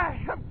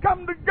I have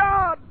come to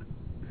God,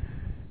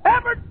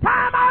 every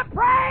time I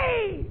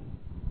pray,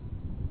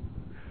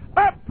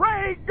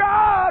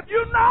 God,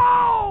 you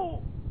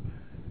know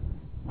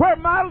where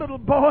my little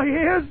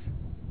boy is.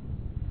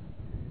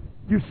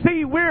 You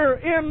see, we're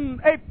in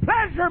a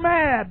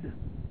pleasure-mad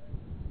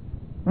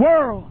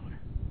world.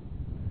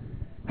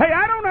 Hey,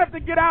 I don't have to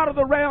get out of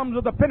the realms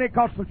of the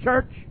Pentecostal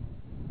church.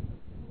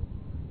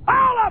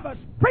 All of us,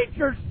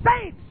 preachers,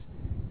 saints,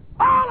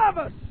 all of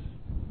us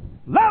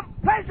love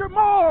pleasure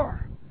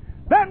more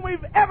than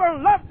we've ever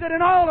loved it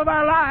in all of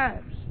our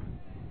lives.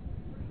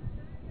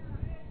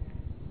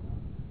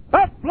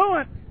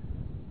 Affluent,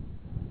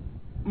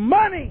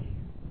 money,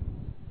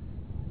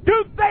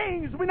 do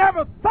things we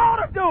never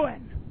thought of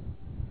doing.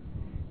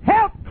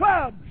 Health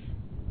clubs,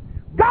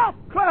 golf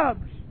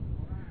clubs,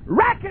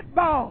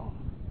 racquetball,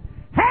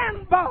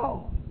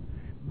 handball,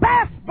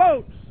 bass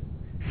boats,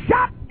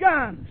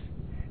 shotguns,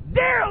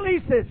 deer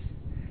leases,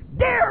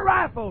 deer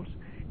rifles,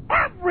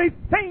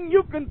 everything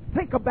you can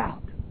think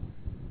about.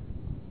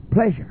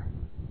 Pleasure.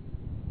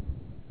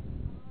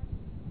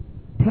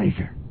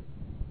 Pleasure.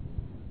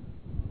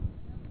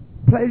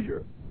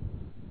 Pleasure.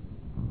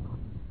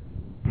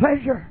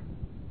 Pleasure.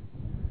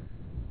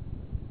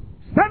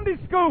 Sunday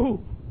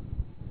school.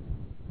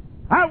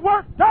 I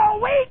worked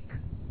all week.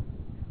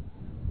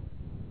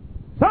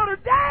 So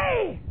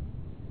today,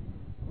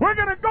 we're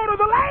going to go to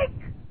the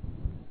lake.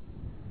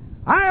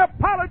 I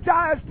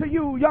apologize to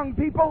you, young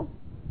people,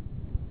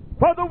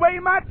 for the way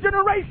my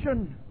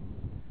generation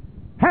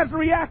has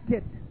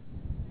reacted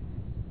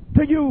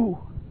to you.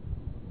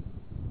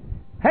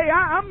 Hey,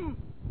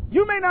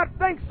 you may not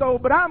think so,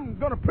 but I'm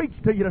going to preach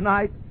to you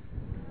tonight.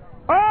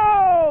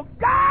 Oh,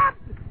 God,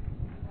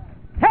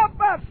 help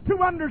us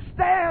to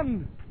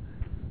understand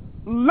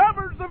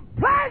lovers of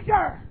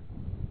pleasure.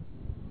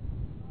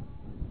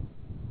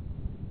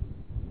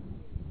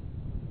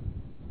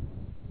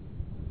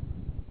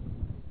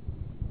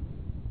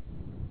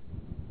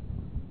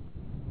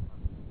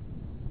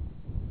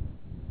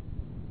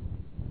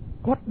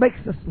 What makes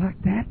us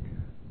like that?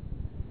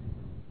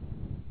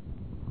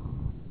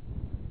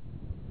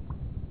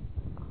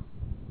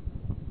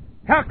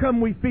 How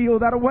come we feel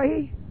that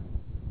way?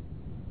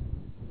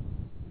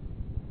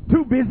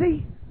 Too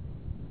busy?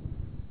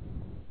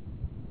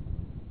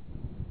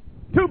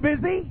 Too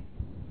busy?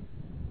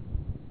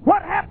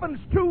 What happens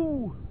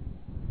to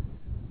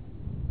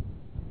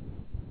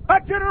a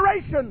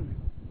generation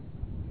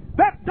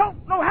that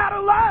don't know how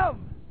to love?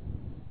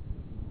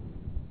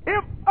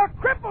 If a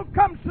cripple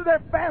comes to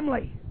their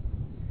family,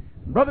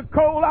 Brother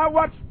Cole, I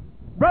watched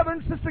Brother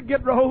and Sister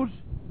Gidrose,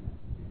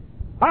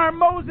 our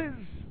Moses,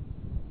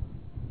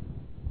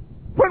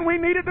 when we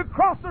needed to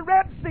cross the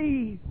Red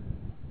Sea.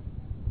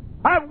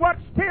 I've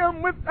watched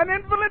him with an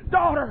invalid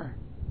daughter,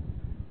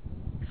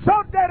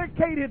 so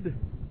dedicated,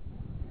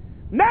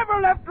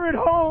 never left her at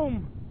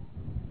home,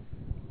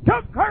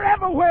 took her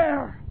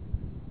everywhere.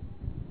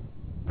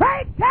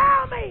 Pray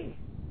tell me,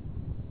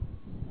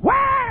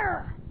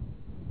 where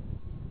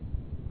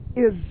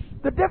is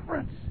the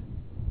difference?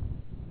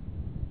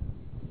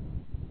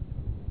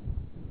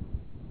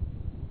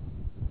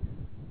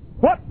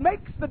 What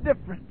makes the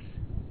difference?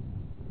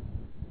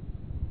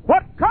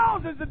 What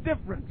causes the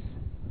difference?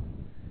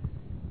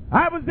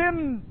 I was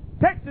in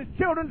Texas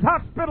Children's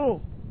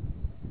Hospital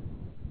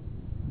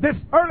this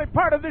early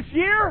part of this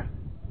year,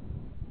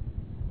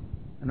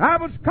 and I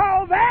was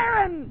called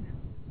there, and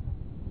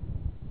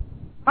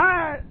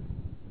I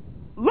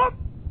looked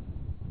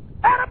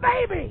at a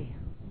baby,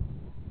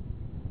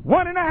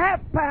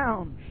 1.5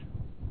 pounds,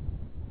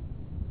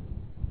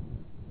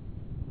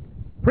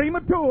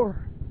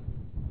 premature,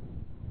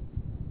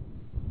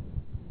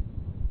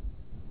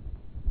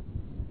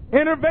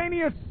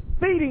 intravenous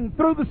feeding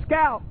through the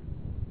scalp.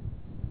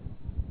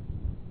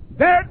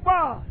 There it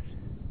was.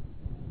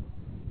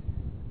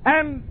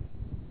 And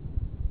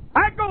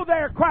I go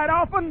there quite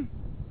often,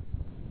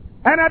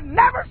 and I'd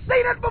never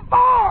seen it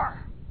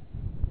before.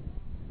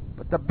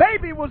 But the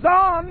baby was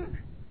on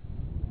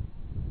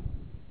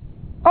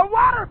a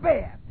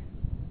waterbed.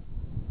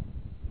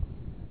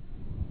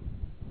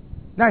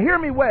 Now hear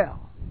me well.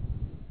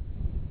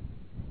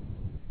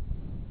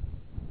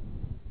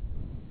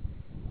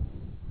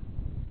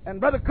 And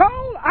Brother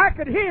Cole, I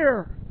could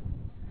hear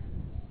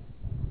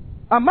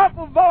a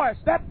muffled voice.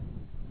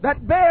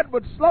 That bed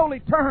would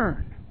slowly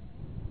turn,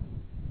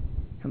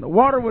 and the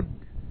water would,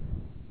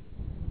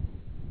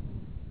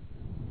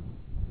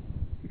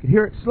 you could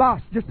hear it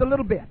slosh just a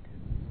little bit,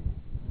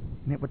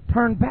 and it would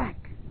turn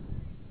back.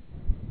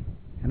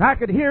 And I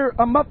could hear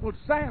a muffled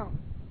sound,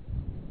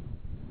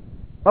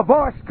 a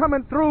voice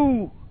coming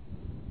through,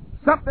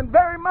 something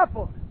very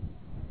muffled.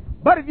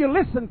 But if you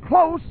listen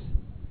close,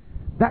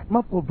 that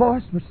muffled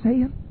voice was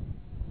saying,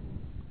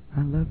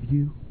 I love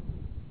you.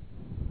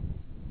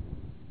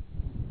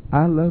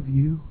 I love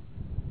you.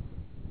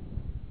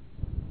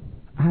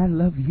 I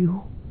love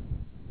you.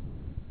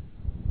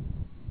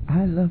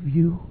 I love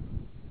you.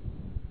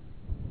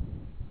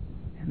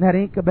 And that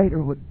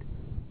incubator would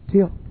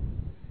tilt.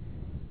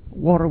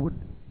 Water would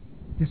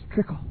just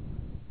trickle.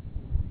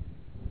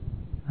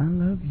 I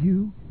love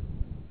you.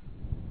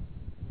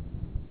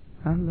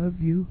 I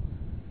love you.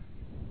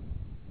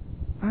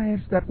 I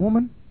asked that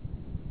woman,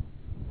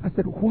 I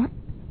said, what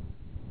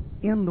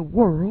in the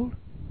world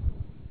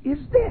is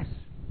this?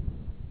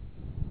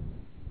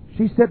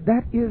 She said,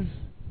 that is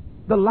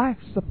the life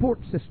support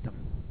system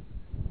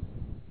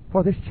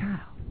for this child.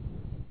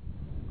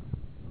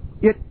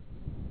 It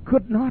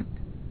could not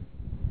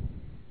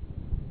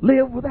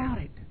live without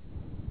it.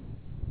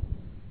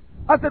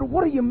 I said,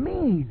 what do you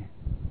mean?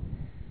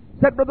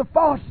 Said, Brother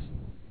Fauss,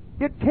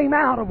 it came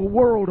out of a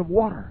world of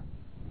water.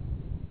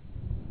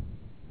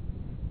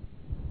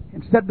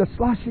 And said the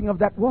sloshing of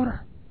that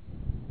water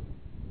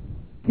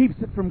keeps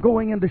it from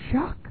going into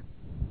shock.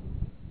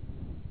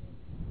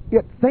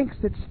 It thinks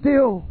it's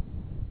still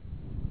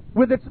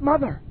with its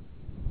mother.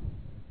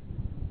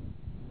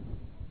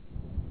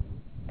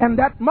 And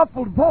that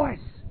muffled voice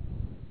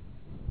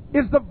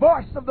is the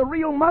voice of the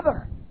real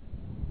mother.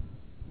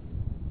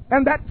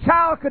 And that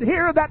child could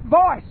hear that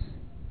voice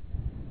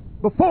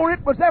before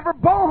it was ever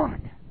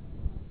born.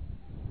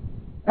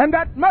 And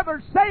that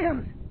mother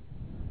saying,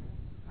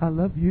 I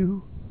love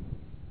you.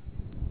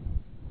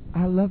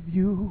 I love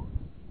you.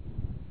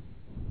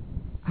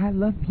 I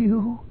love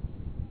you.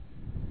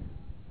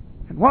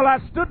 And while I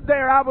stood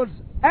there, I was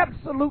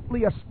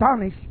absolutely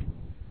astonished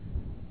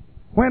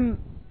when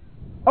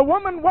a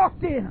woman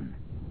walked in.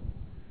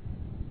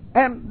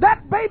 And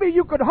that baby,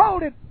 you could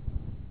hold it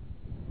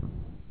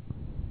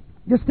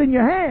just in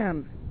your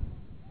hand.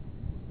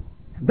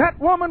 And that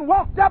woman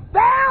walked up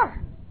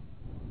there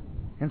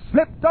and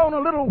slipped on a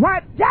little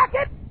white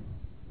jacket.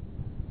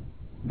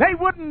 They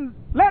wouldn't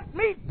let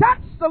me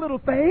touch the little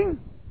thing.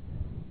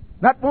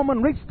 That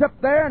woman reached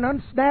up there and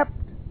unsnapped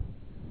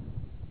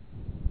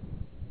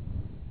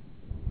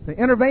the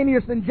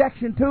intravenous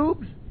injection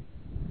tubes.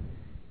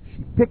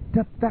 She picked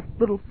up that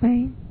little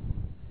thing,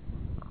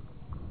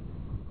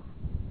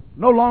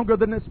 no longer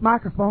than this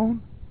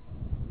microphone,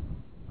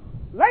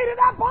 laid it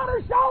up on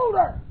her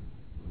shoulder,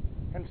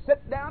 and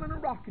sat down in a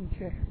rocking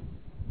chair.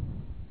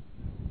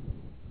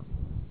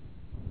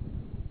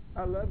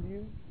 I love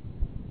you.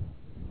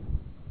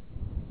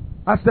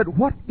 I said,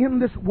 what in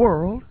this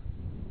world?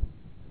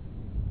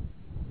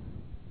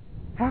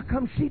 How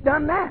come she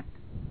done that?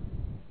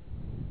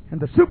 And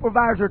the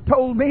supervisor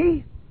told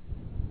me,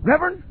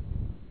 Reverend,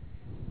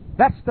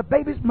 that's the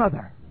baby's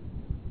mother.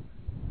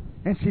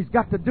 And she's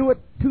got to do it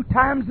 2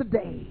 times a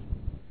day.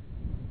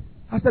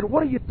 I said,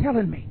 what are you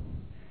telling me?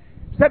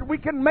 Said, we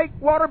can make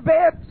water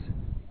beds.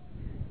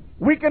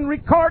 We can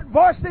record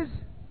voices.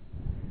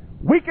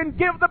 We can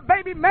give the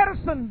baby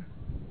medicine.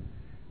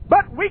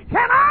 But we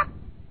cannot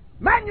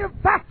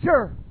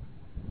manufacture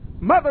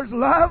mother's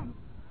love.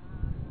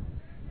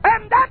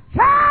 And that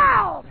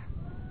child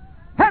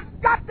has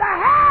got to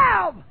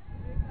have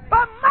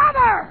the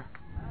mother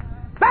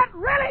that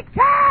really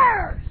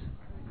cares.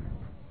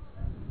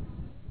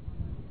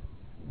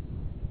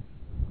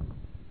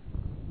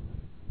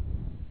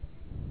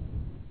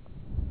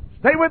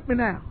 Stay with me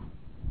now.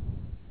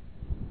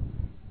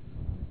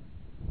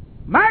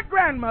 My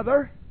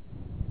grandmother,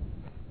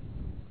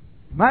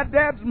 my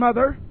dad's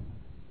mother,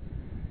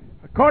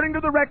 according to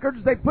the records,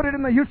 they put it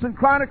in the Houston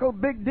Chronicle,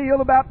 big deal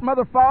about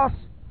Mother Fauss.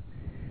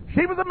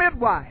 She was a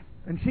midwife,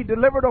 and she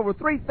delivered over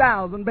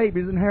 3,000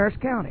 babies in Harris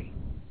County.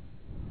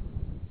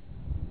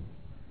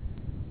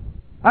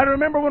 I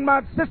remember when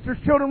my sister's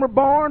children were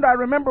born. I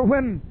remember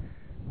when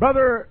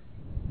Brother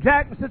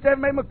Jack and Sister Eva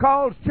Mae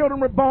McCall's children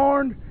were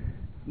born.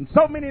 And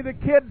so many of the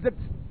kids that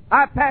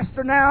I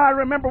pastor now, I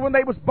remember when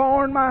they was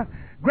born, my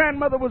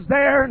grandmother was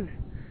there. And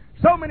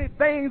so many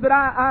things that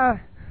I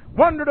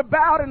wondered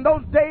about in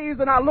those days,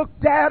 and I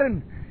looked at,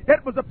 and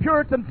it was a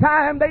Puritan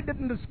time. They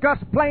didn't discuss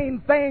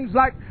plain things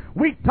like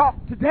we talk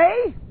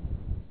today.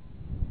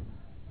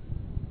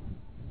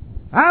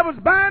 I was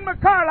buying my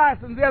car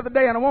license the other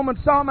day, and a woman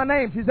saw my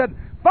name. She said,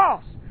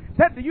 Fauss.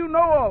 Said, do you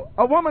know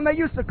a woman they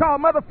used to call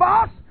Mother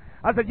Fauss?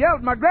 I said, yeah, it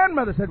was my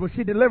grandmother. Said, well,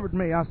 she delivered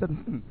me. I said,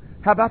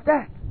 how about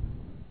that?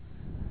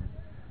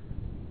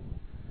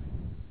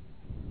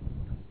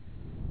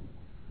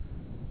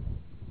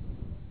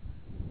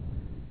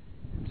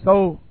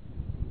 So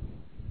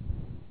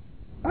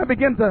I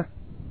began to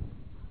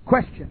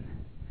question.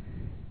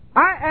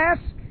 I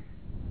asked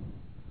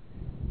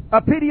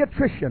a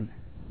pediatrician,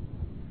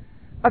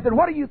 I said,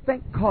 what do you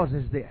think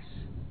causes this?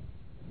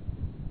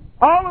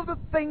 All of the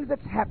things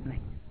that's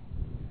happening.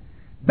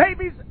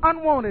 Babies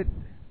unwanted.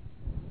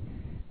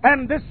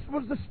 And this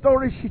was the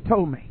story she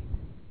told me.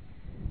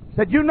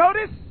 Said, you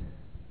notice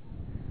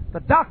the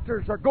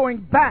doctors are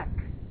going back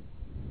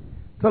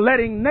to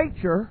letting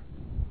nature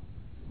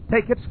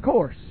take its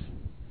course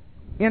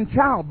in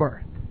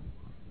childbirth.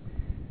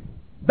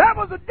 That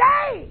was a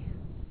day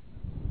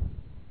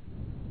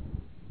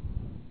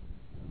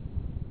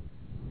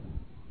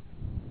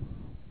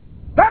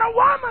that a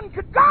woman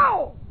could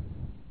go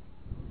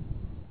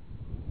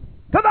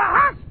to the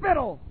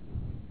hospital,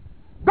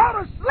 go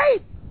to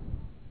sleep,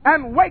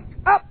 and wake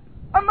up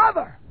a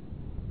mother.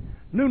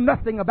 Knew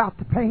nothing about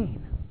the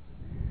pain,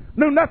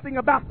 knew nothing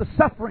about the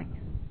suffering,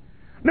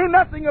 knew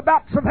nothing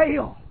about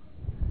travail,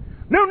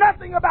 knew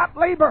nothing about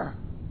labor.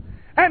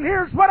 And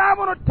here's what I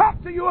want to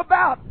talk to you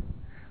about.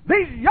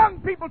 These young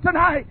people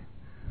tonight,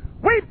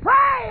 we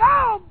pray,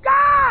 oh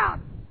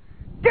God,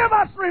 give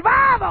us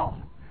revival.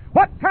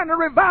 What kind of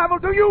revival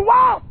do you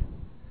want?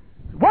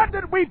 What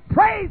did we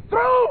pray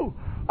through?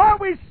 Or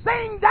we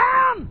sing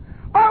down?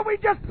 Or we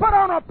just put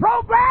on a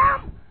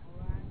program?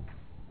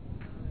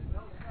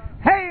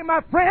 Hey,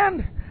 my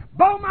friend,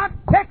 Beaumont,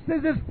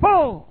 Texas is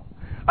full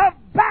of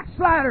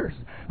backsliders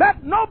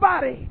that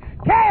nobody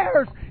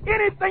cares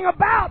anything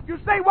about. You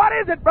say, what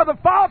is it, Brother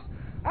Fauss?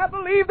 I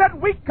believe that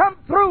we come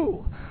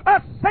through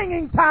a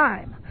singing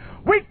time.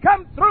 We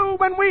come through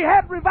when we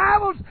had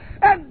revivals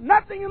and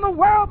nothing in the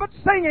world but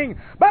singing.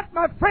 But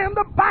my friend,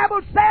 the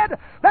Bible said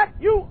that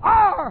you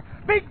are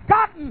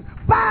begotten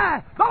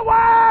by the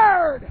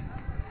Word.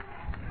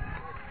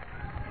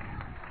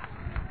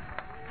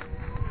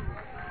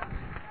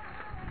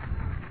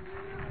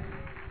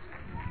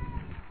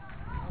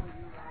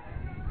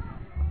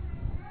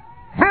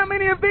 How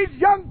many of these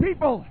young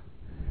people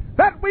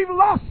that we've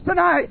lost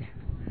tonight,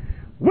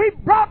 we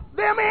brought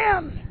them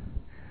in.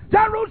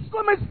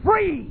 Jerusalem is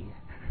free.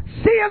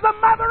 She is the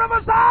mother of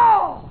us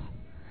all.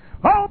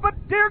 Oh, but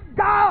dear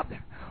God,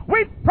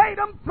 we prayed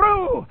them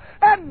through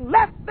and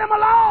left them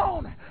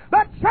alone.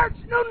 The church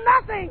knew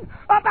nothing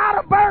about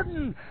a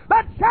burden.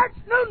 The church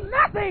knew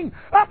nothing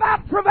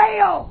about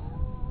travail.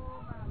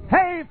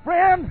 Hey,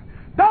 friend,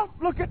 don't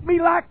look at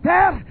me like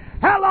that.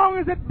 How long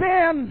has it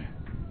been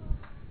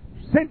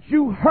since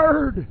you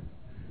heard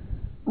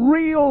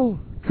real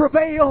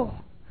travail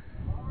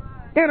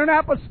in an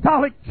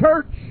apostolic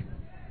church?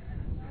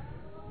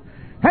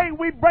 Hey,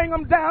 we bring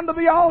them down to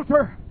the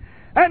altar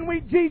and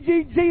we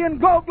GGG and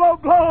glow, glow,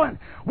 glow, and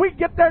we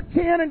get their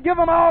chin and give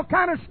them all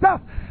kind of stuff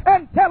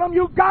and tell them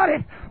you got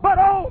it. But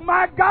oh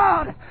my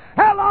God,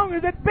 how long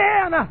has it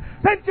been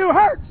since you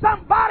heard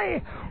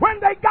somebody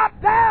when they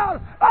got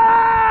down?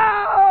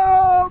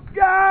 Oh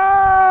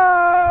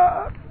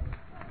God!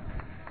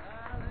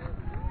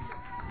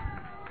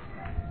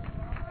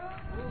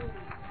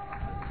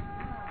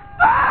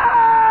 Oh!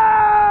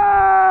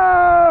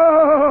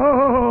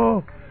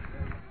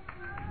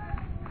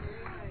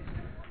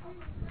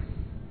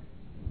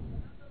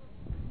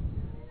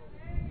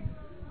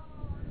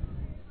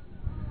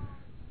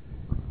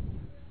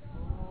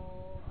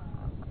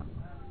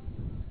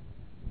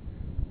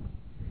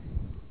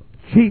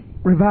 Cheap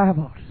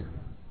revivals.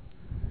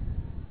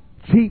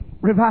 Cheap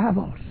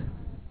revivals.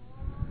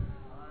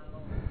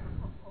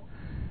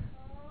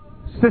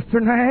 Sister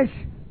Nash,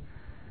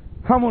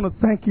 I want to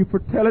thank you for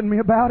telling me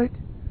about it.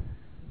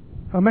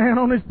 A man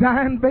on his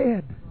dying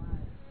bed,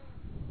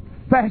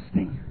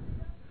 fasting.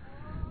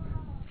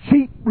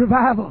 Cheap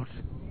revivals.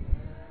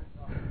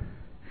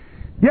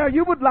 Yeah,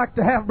 you would like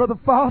to have, Brother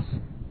Fauss.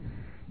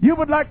 You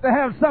would like to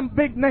have some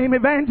big name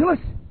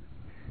evangelist.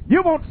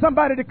 You want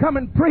somebody to come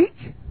and preach,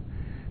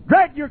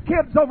 drag your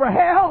kids over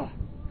hell,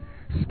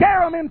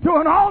 scare them into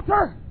an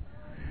altar,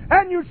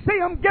 and you see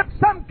them get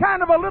some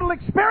kind of a little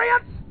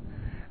experience,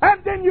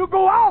 and then you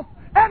go off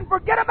and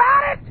forget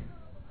about it.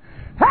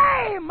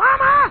 Hey,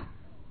 Mama!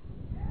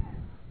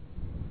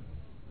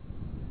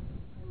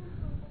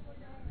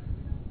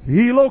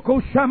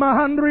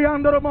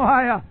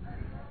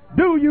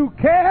 Do you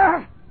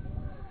care?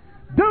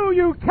 Do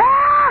you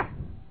care?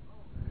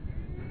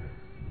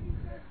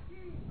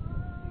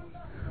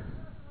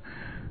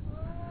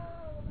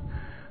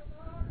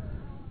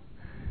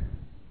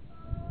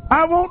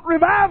 I want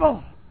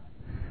revival.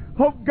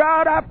 Oh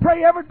God, I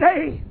pray every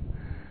day,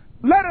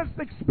 let us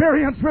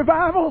experience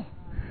revival.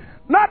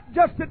 Not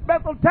just at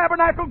Bethel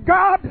Tabernacle,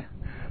 God.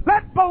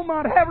 Let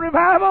Beaumont have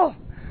revival.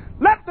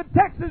 Let the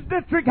Texas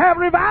District have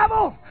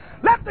revival.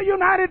 Let the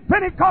United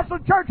Pentecostal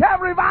Church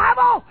have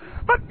revival.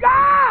 But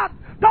God,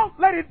 don't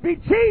let it be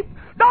cheap.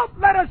 Don't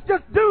let us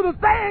just do the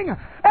thing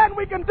and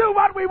we can do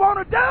what we want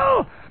to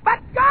do. But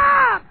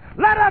God,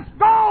 let us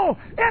go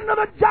into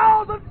the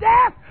jaws of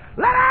death.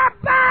 Let our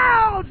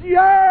bowels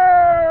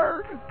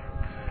yearn.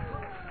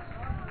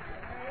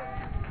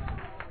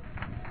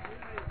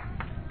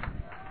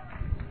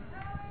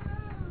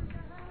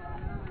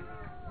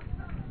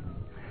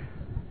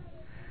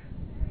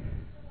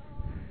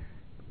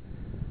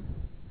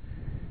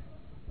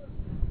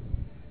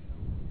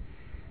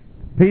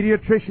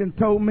 Pediatrician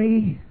told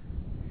me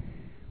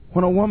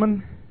when a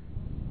woman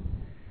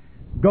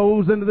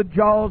goes into the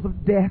jaws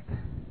of death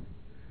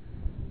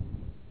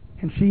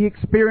and she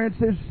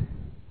experiences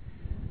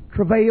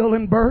travail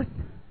in birth,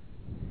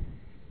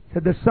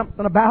 said there's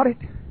something about it,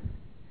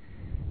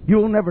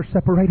 you'll never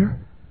separate her.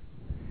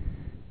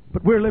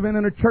 But we're living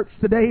in a church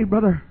today,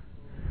 Brother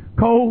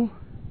Cole.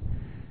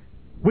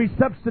 We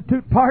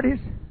substitute parties.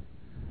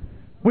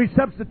 We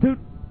substitute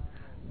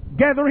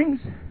gatherings.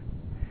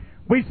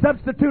 We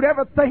substitute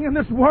everything in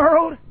this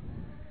world.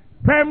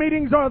 Prayer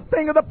meetings are a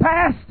thing of the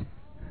past.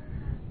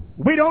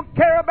 We don't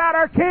care about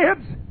our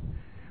kids.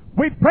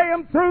 We pray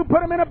them through,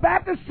 put them in a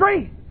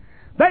baptistry.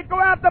 They go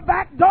out the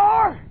back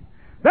door.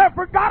 They're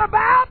forgot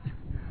about.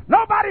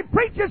 Nobody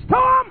preaches to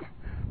them.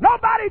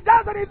 Nobody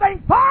does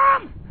anything for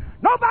them.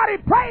 Nobody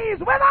prays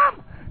with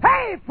them.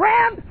 Hey,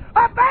 friend,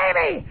 a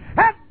baby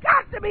has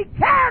got to be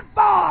cared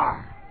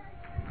for.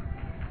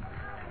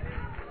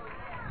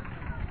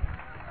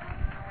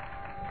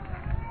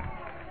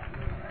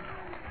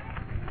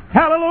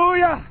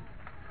 Hallelujah.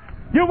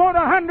 You want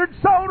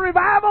 100-soul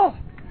revival?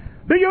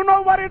 Do you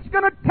know what it's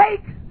going to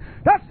take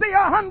to see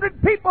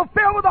 100 people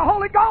filled with the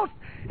Holy Ghost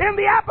in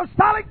the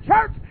Apostolic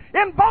Church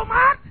in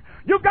Beaumont?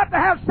 You've got to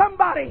have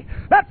somebody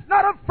that's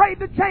not afraid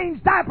to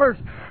change diapers.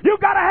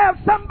 You've got to have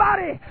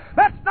somebody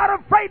that's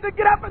not afraid to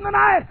get up in the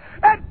night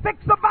and fix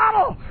a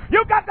bottle.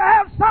 You've got to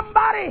have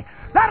somebody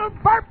that'll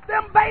burp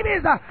them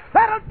babies,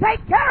 that'll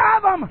take care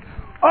of them.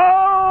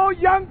 Oh,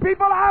 young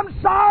people, I'm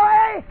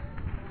sorry.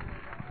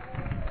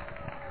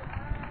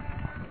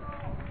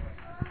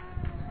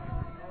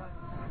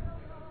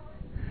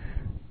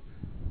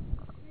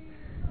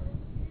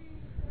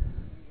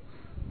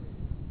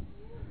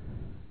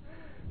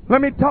 Let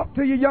me talk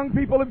to you, young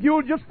people. If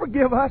you'll just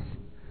forgive us.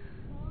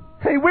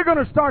 Hey, we're going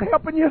to start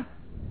helping you.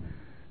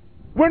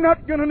 We're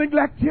not going to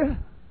neglect you.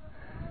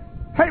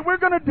 Hey, we're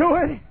going to do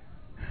it.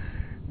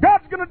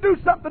 God's going to do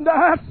something to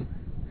us.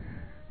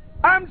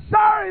 I'm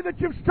sorry that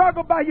you've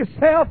struggled by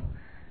yourself.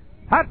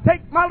 I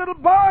take my little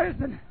boys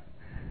and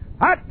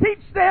I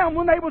teach them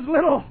when they was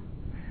little.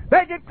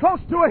 They get close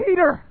to a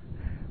heater.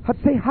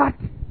 I'd say, hot.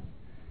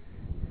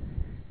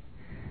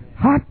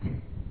 Hot.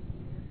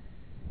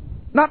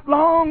 Not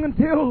long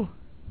until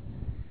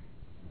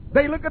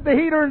they look at the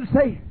heater and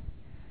say,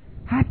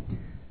 hot.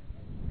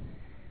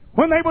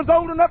 When they was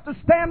old enough to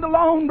stand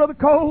alone, Brother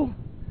Cole,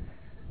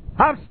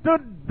 I've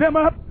stood them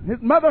up. His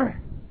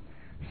mother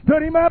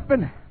stood him up,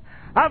 and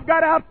I've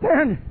got out there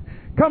and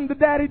come to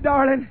Daddy,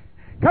 darling.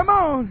 Come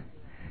on.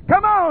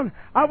 Come on.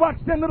 I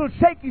watched them little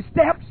shaky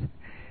steps,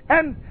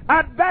 and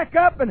I'd back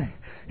up, and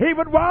he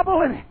would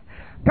wobble, and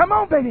come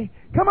on, baby.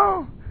 Come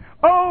on.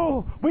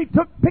 Oh, we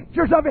took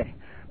pictures of it.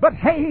 But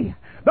hey,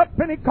 the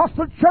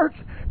Pentecostal church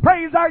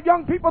prays our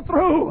young people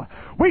through.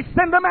 We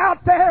send them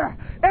out there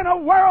in a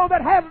world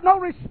that has no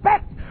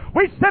respect.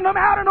 We send them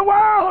out in a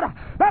world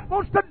that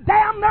wants to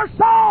damn their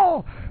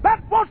soul,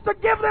 that wants to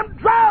give them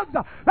drugs,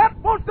 that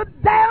wants to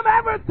damn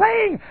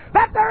everything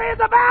that there is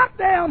about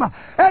them.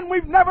 And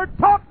we've never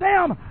taught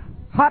them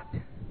hot.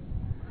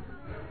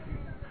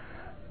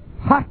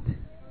 Hot.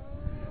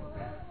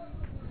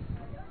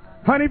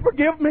 Honey,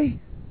 forgive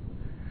me.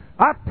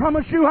 I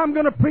promise you I'm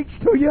going to preach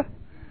to you.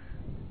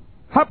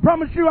 I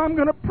promise you I'm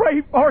going to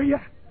pray for you.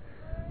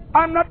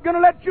 I'm not going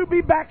to let you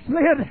be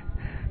backslid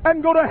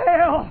and go to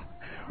hell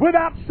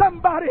without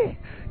somebody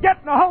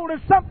getting a hold of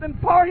something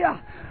for you.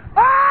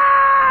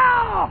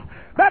 Oh!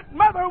 That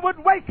mother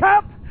would wake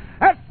up,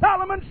 as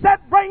Solomon said,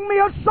 bring me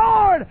a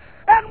sword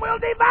and we'll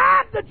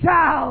divide the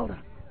child.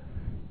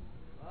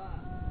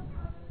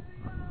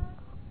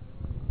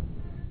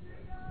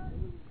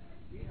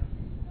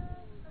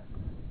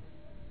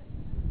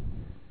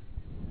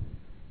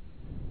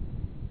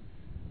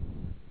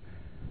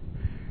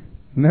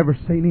 Never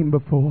seen him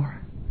before.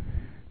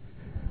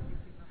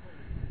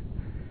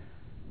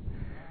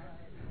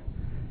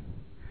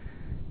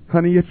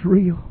 Honey, it's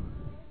real.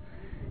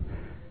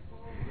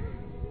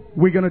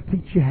 We're going to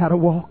teach you how to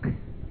walk.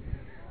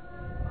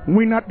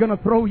 We're not going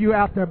to throw you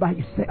out there by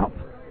yourself.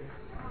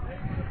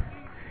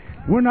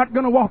 We're not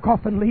going to walk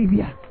off and leave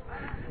you.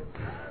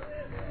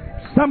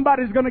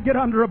 Somebody's going to get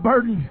under a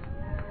burden.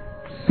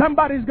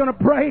 Somebody's going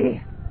to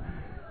pray.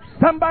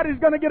 Somebody's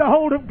going to get a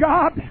hold of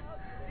God.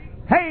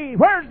 Hey,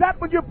 where's that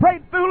one you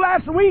prayed through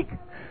last week?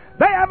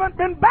 They haven't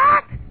been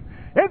back.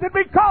 Is it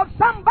because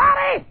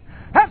somebody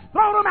has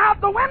thrown them out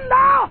the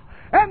window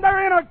and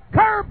they're in a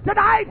curb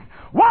tonight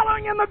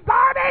wallowing in the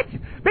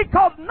garbage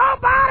because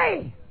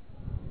nobody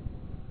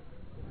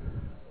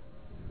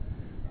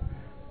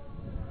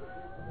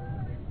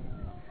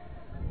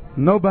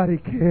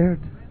cared.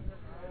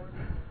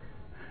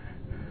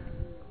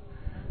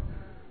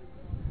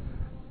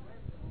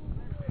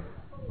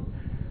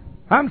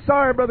 I'm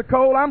sorry, Brother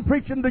Cole, I'm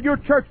preaching to your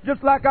church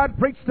just like I'd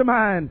preach to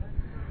mine.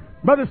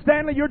 Brother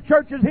Stanley, your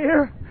church is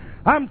here.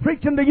 I'm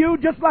preaching to you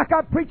just like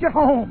I preach at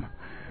home.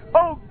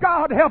 Oh,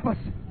 God, help us.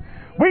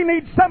 We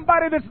need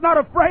somebody that's not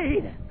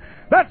afraid.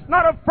 That's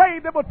not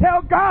afraid, that will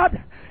tell God,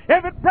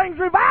 if it brings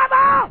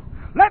revival,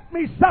 let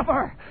me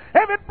suffer.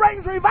 If it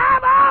brings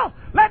revival,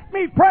 let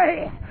me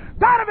pray.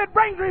 God, if it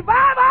brings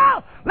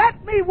revival,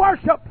 let me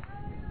worship.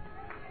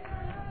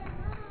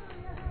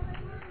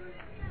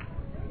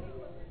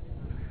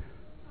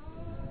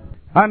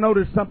 I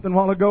noticed something a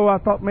while ago. I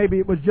thought maybe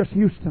it was just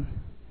Houston.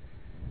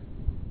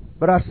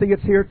 But I see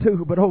it's here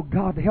too. But oh,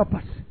 God, help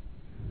us.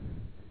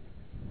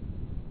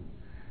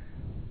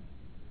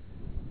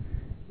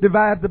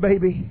 Divide the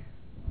baby.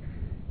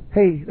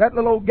 Hey, that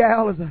little old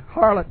gal is a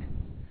harlot.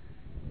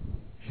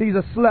 She's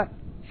a slut.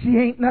 She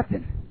ain't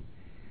nothing.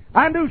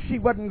 I knew she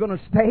wasn't going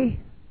to stay.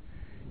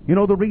 You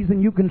know the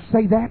reason you can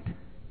say that?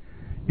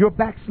 Your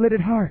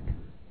backslidden heart.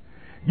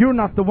 You're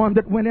not the one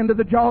that went into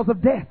the jaws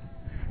of death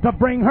to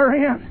bring her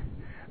in.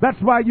 That's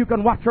why you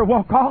can watch her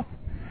walk off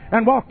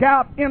and walk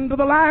out into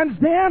the lion's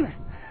den.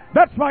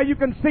 That's why you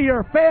can see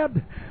her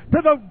fed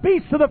to the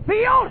beasts of the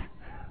field.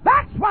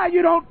 That's why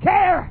you don't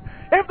care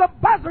if the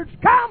buzzards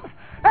come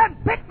and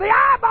pick the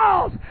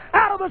eyeballs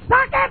out of the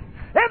socket.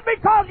 It's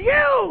because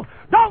you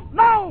don't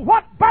know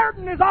what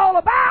burden is all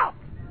about.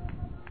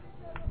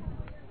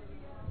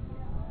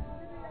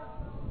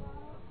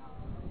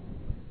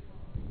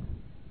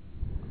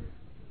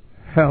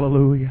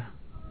 Hallelujah.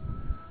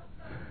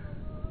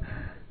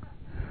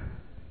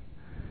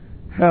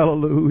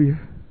 Hallelujah.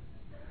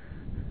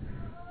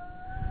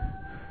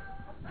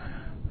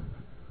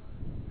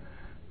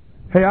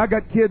 Hey, I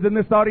got kids in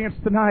this audience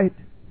tonight.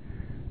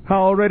 I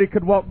already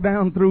could walk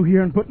down through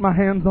here and put my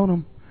hands on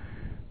them.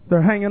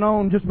 They're hanging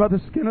on just by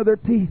the skin of their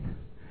teeth.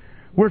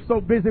 We're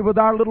so busy with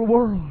our little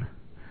world.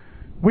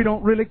 We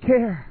don't really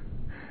care.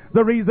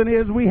 The reason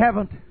is we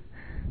haven't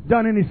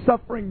done any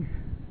suffering.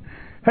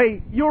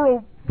 Hey,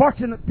 you're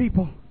fortunate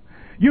people.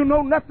 You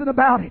know nothing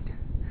about it.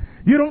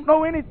 You don't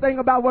know anything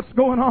about what's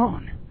going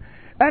on.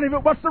 And if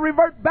it was to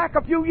revert back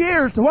a few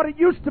years to what it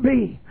used to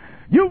be,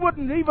 you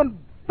wouldn't even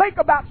think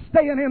about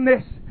staying in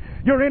this.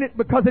 You're in it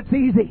because it's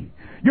easy.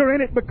 You're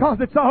in it because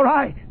it's all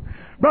right.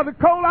 Brother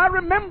Cole, I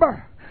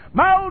remember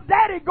my old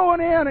daddy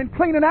going in and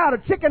cleaning out a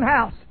chicken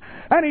house.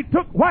 And he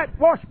took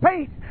whitewash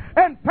paint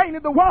and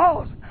painted the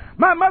walls.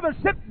 My mother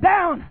sat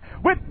down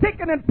with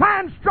chicken and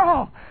pine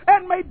straw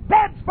and made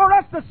beds for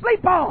us to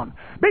sleep on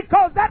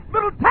because that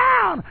little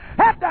town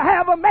had to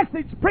have a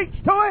message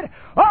preached to it.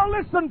 Oh,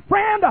 listen,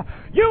 friend,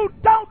 you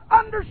don't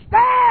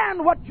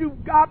understand what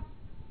you've got.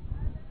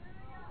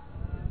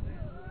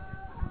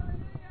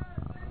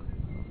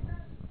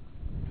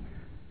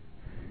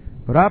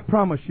 But I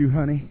promise you,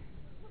 honey,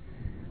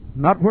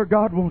 not where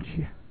God wants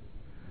you.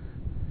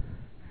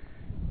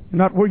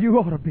 Not where you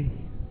ought to be.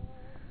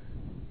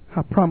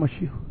 I promise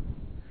you,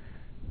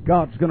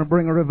 God's going to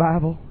bring a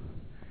revival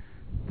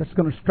that's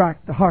going to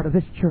strike the heart of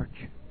this church.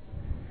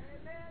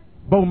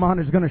 Beaumont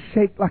is going to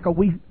shake like a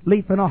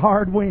leaf in a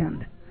hard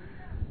wind.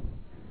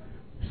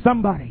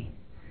 Somebody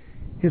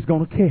is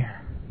going to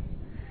care.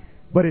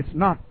 But it's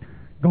not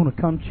going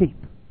to come cheap.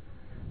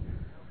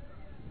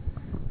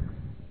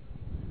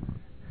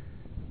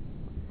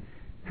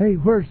 Hey,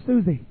 where's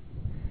Susie?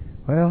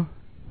 Well,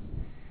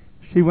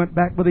 she went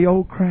back with the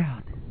old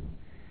crowd.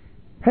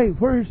 Hey,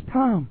 where's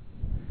Tom?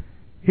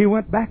 He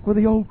went back with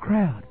the old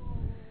crowd.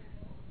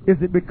 Is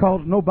it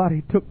because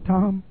nobody took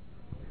Tom?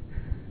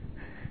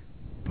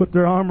 put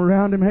their arm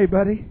around him. Hey,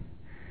 buddy,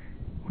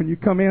 when you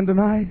come in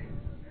tonight,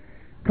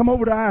 come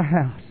over to our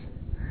house.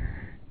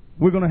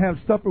 We're going to have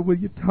supper with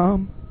you,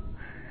 Tom.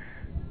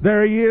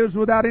 There he is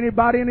without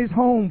anybody in his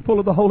home, full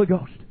of the Holy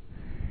Ghost.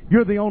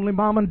 You're the only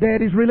mom and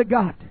dad he's really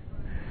got.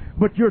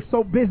 But you're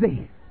so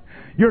busy.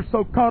 You're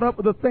so caught up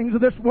with the things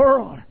of this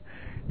world.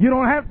 You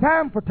don't have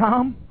time for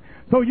Tom.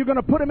 So you're going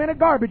to put him in a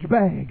garbage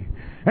bag.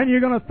 And you're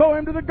going to throw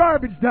him to the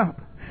garbage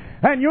dump.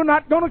 And you're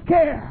not going to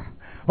care.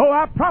 Oh,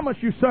 I promise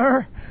you,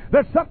 sir,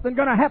 there's something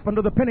going to happen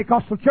to the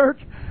Pentecostal church.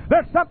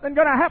 There's something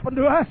going to happen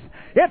to us.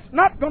 It's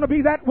not going to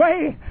be that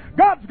way.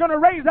 God's going to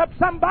raise up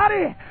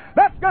somebody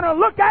that's going to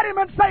look at him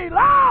and say,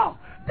 "Law,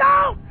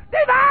 don't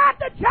divide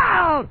the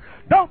child.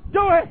 Don't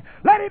do it.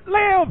 Let it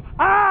live.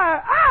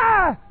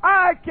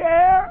 I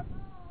care."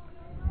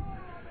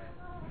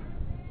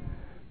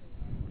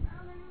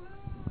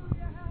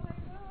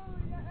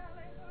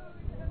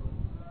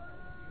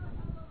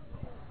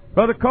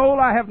 Brother Cole,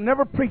 I have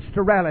never preached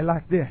a rally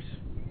like this.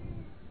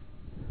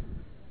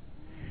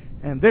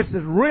 And this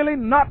is really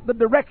not the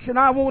direction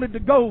I wanted to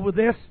go with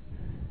this,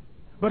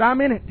 but I'm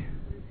in it.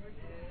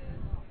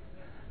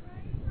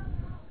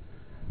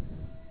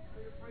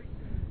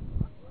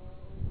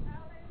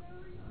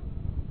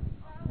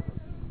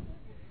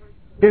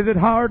 Is it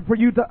hard for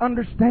you to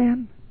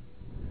understand?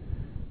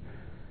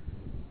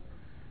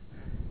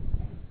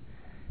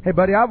 Hey,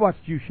 buddy, I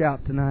watched you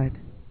shout tonight.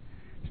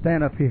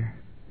 Stand up here.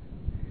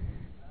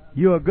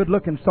 You're a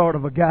good-looking sort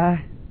of a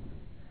guy.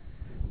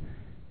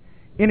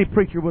 Any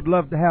preacher would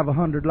love to have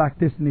 100 like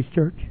this in his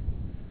church.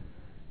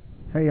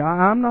 Hey,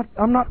 I'm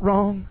not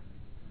wrong.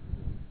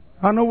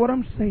 I know what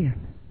I'm saying.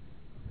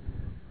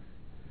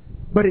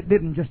 But it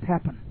didn't just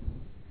happen.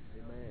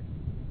 Amen.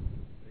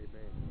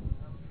 Amen.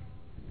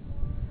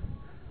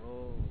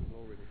 Oh,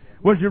 glory to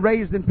God. Was you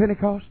raised in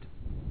Pentecost?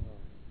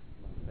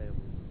 My family,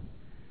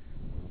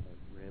 my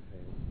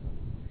grandparents.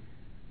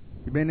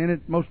 You been in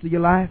it most of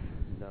your life?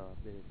 No,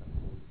 I've been in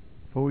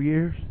about 4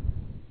 years.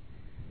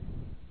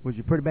 Was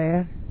you pretty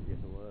bad? Yes,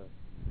 it was.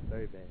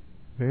 Very bad.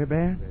 Very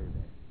bad? Very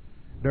bad.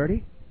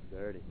 Dirty?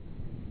 Dirty.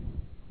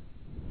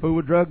 Fool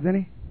with drugs,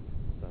 any?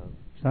 Some.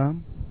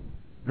 Some?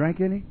 Drank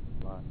any?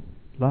 Lot.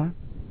 Lot?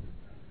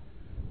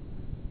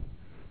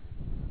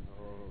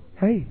 Oh.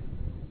 Hey,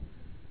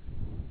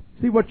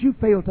 see what you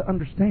fail to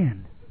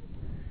understand.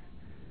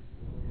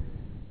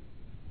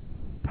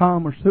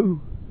 Tom or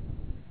Sue,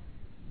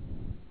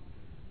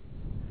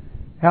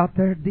 out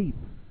there deep,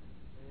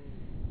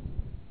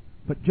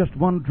 but just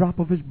one drop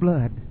of his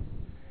blood.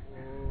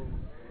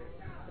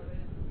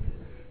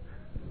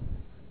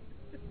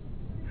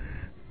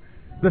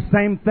 The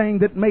same thing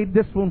that made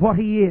this one what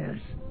he is,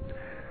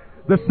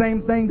 the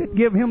same thing that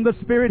give him the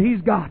spirit he's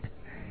got,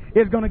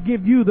 is going to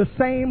give you the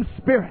same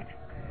spirit.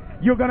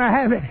 You're going to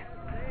have it.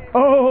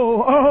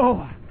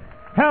 Oh,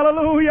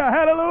 hallelujah,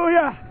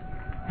 hallelujah,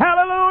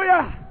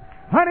 hallelujah.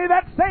 Honey,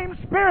 that same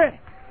spirit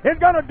is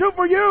going to do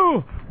for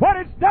you what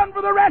it's done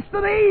for the rest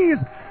of these.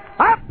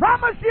 I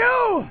promise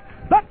you,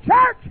 the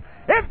church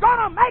is going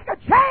to make a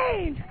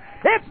change.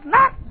 It's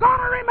not going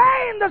to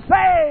remain the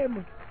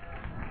same.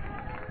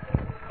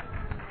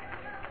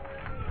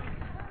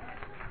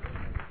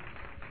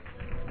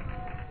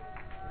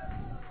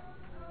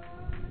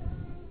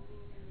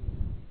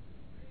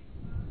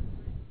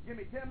 Give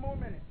me 10 more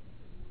minutes.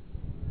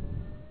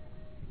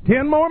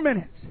 10 more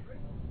minutes.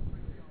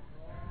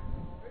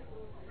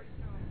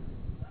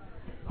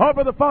 Oh,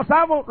 Brother Fauss,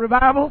 I want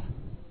revival.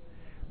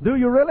 Do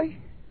you really?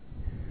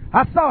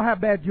 I saw how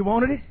bad you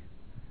wanted it.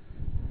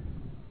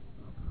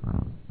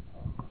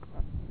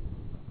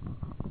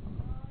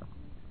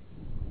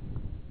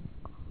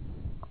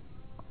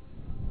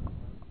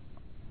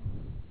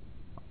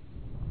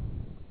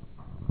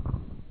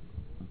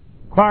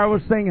 Choir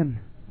was singing.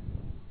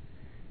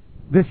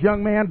 This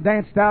young man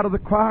danced out of the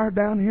choir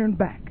down here and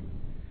back.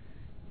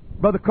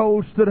 Brother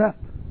Cole stood up.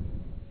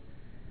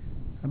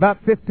 About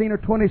 15 or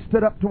 20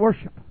 stood up to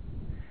worship.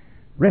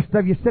 Rest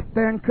of you sit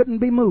there and couldn't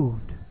be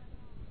moved.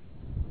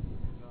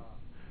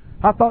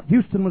 I thought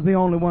Houston was the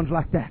only ones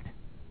like that.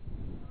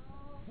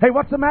 Hey,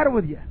 what's the matter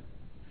with you?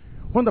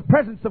 When the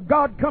presence of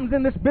God comes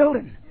in this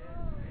building.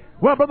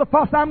 Well, Brother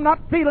Fauss, I'm not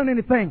feeling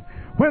anything.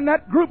 When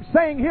that group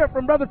sang here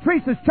from Brother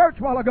Teresa's church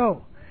a while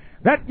ago,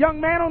 that young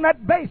man on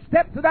that bass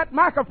stepped to that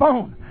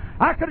microphone.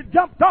 I could have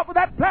jumped off of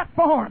that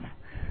platform.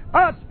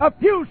 A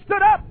few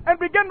stood up and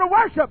began to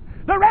worship.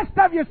 The rest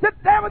of you sit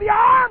there with your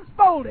arms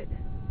folded.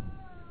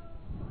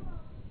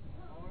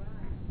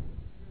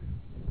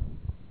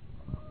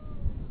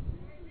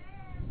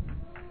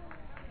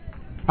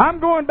 I'm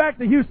going back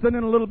to Houston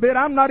in a little bit.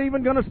 I'm not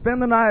even going to spend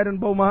the night in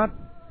Beaumont.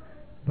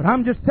 But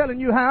I'm just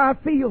telling you how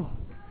I feel.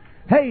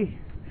 Hey,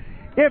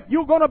 if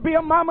you're going to be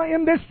a mama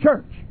in this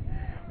church,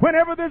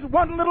 whenever there's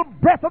one little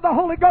breath of the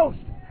Holy Ghost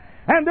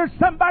and there's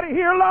somebody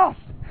here lost,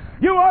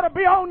 you ought to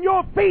be on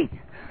your feet.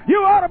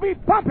 You ought to be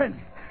pumping.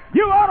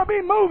 You ought to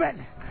be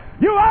moving.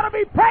 You ought to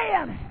be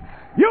praying.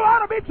 You ought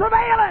to be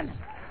travailing.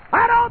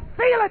 I don't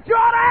feel it. You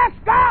ought to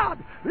ask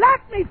God,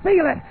 let me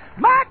feel it.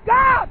 My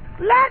God,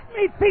 let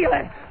me feel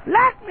it.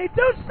 Let me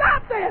do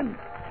something.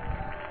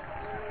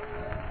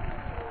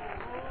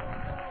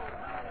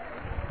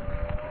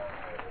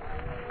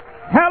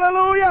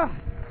 Hallelujah.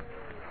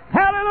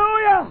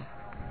 Hallelujah.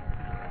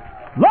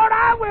 Lord,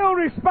 I will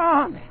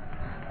respond.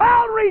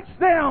 I'll reach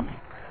them.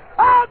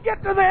 I'll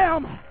get to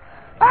them.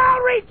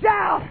 I'll reach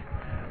out.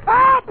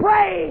 I'll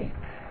pray.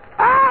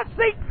 I'll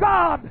seek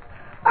God.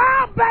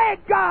 I'll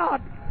beg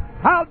God.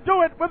 I'll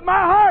do it with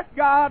my heart,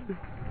 God.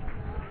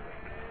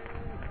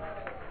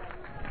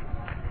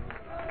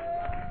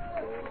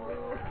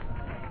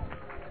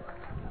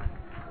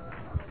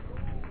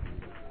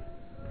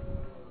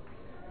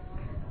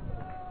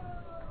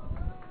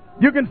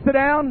 You can sit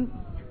down.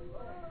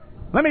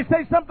 Let me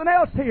say something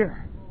else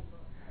here.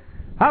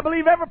 I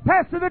believe every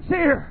pastor that's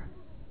here.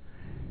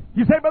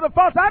 You say, Brother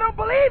Fauss, I don't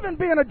believe in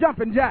being a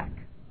jumping jack.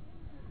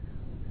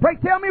 Pray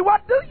tell me,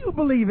 what do you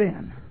believe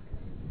in?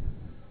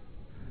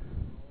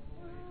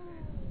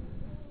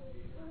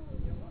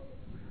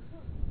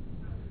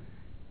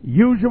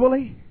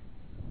 Usually,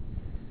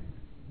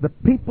 the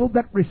people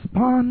that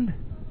respond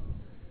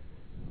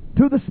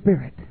to the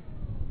Spirit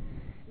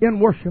in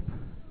worship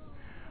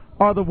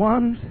are the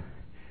ones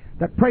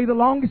that pray the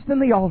longest in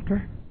the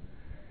altar.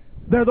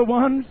 They're the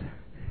ones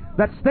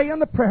that stay in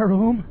the prayer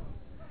room.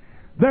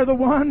 They're the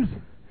ones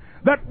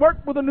that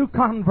work with a new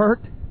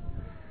convert.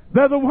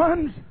 They're the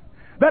ones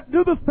that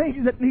do the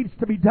things that needs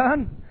to be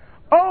done.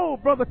 Oh,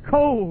 Brother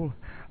Cole,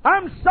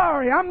 I'm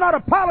sorry. I'm not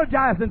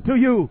apologizing to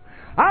you.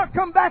 I'll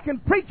come back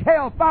and preach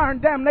hell, fire,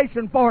 and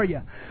damnation for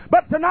you.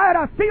 But tonight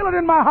I feel it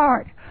in my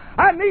heart.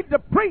 I need to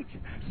preach.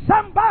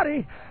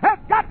 Somebody has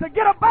got to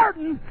get a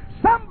burden.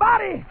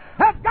 Somebody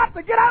has got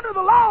to get under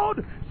the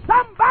load.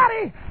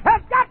 Somebody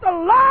has got to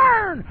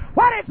learn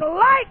what it's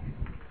like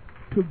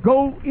to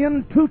go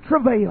into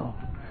travail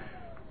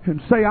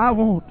and say, I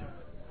won't.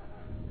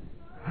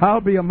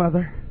 I'll be a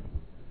mother.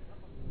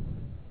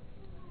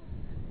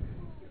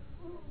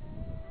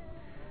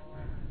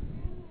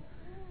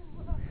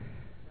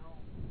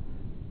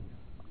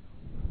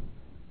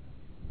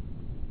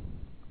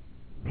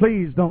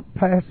 Please don't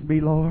pass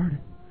me, Lord.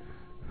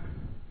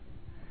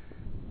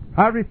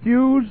 I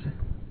refuse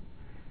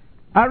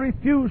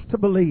to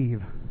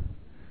believe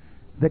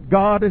that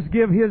God has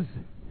given His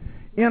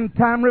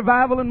end-time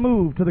revival and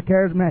move to the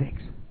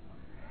charismatics.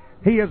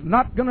 He is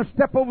not going to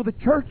step over the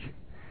church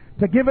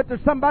to give it to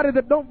somebody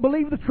that don't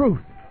believe the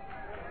truth.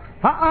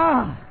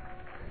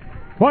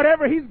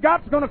 Whatever He's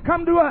got's going to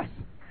come to us.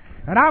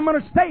 And I'm going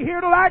to stay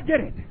here till I get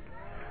it.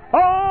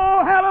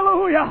 Oh,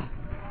 hallelujah!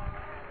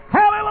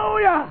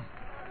 Hallelujah!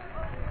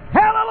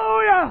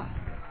 Hallelujah!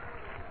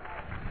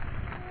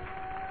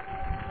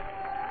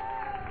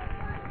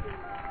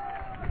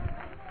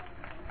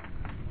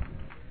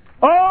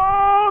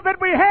 Oh, that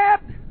we had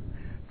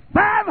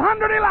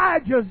 500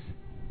 Elijahs,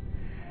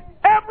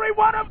 every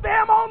one of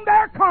them on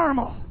their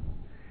Carmel,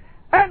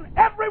 and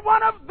every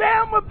one of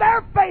them with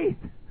their faith.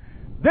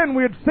 Then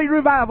we'd see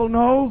revival.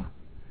 No,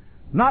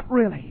 not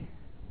really.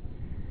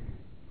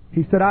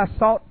 He said, I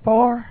sought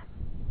for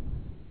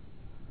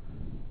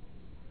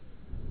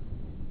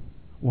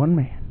one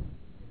man.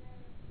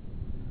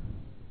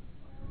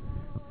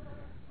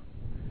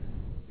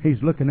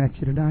 He's looking at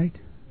you tonight.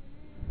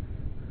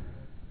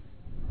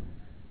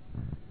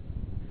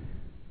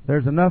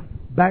 There's enough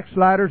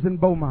backsliders in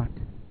Beaumont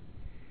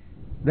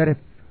that if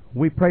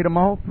we prayed them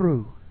all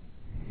through,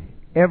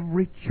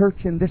 every church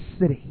in this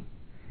city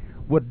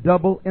would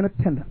double in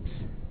attendance.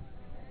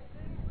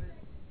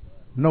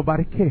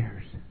 Nobody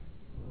cares.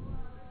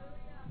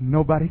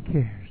 Nobody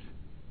cares.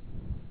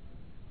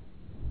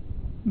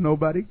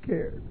 Nobody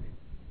cares.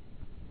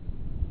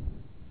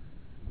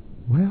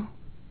 Well,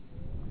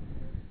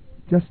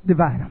 just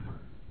divide them.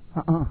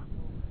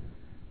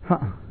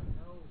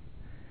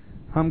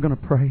 I'm going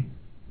to pray.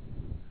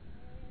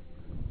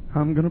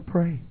 I'm going to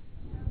pray.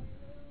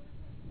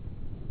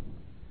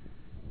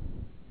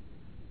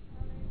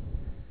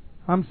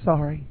 I'm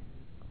sorry,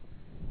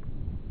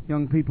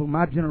 young people,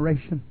 my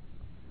generation.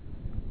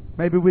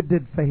 Maybe we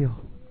did fail.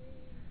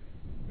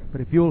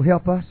 But if you'll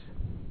help us,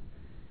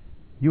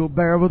 you'll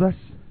bear with us,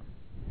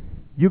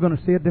 you're going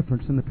to see a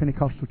difference in the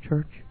Pentecostal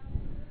church.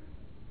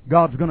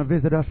 God's going to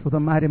visit us with a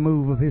mighty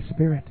move of His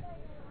Spirit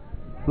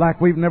like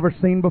we've never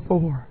seen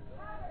before.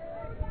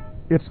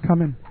 It's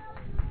coming.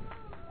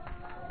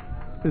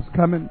 It's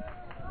coming.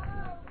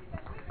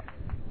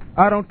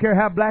 I don't care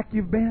how black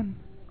you've been.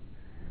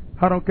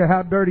 I don't care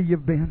how dirty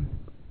you've been.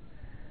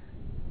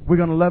 We're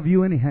going to love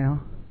you anyhow.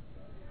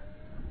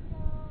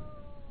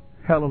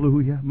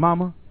 Hallelujah.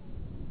 Mama.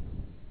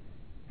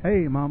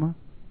 Hey, Mama.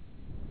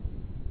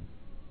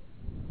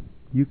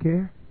 You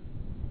care?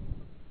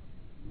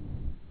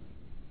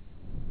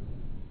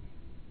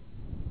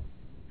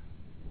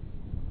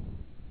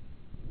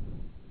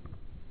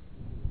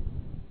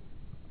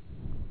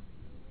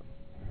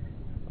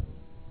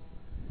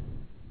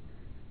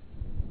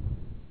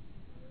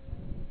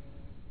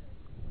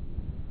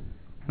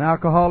 An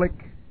alcoholic,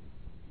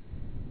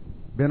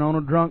 been on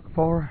a drunk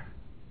for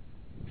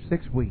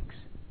 6 weeks.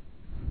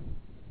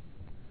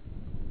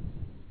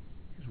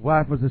 His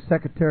wife was the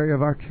secretary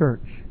of our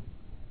church.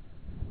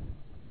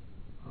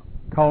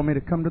 Called me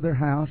to come to their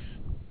house,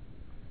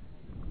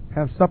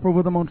 have supper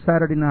with them on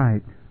Saturday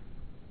night.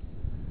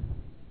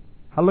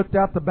 I looked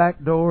out the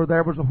back door.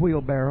 There was a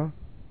wheelbarrow.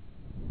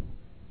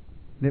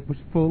 And it was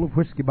full of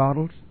whiskey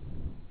bottles.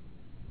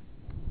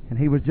 And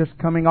he was just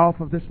coming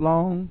off of this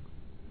long,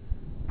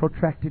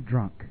 protracted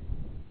drunk.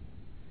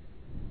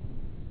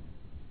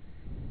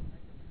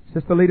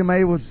 Sister Lita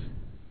Mae was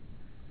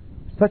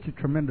such a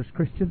tremendous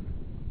Christian.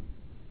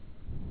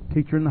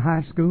 Teacher in the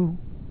high school.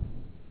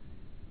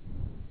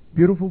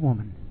 Beautiful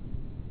woman.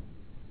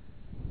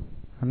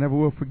 I never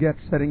will forget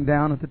sitting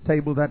down at the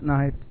table that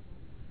night.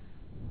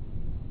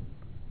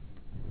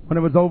 When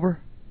it was over,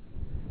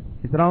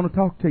 he said, "I want to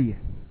talk to you."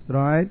 I said,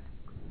 "All right."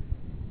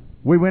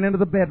 We went into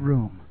the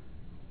bedroom.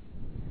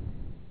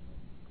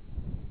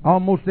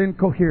 Almost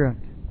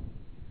incoherent.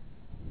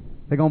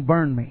 "They're going to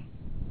burn me."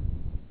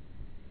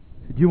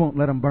 I said, "You won't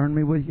let them burn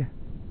me, will you?"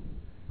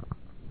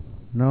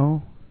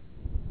 No,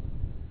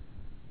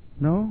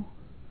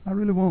 I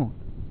really won't.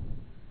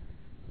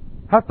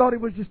 I thought he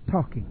was just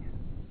talking.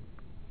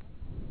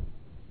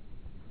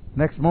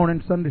 Next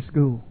morning, Sunday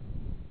school.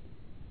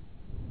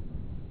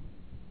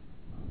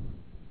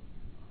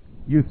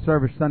 Youth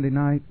service Sunday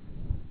night.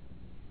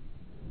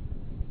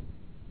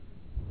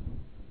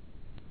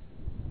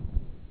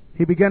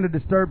 He began to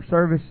disturb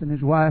service, and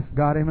his wife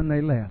got him, and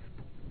they left.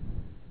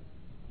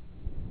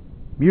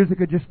 Music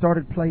had just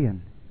started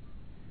playing.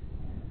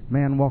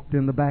 Man walked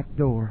in the back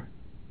door.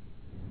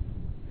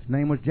 His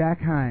name was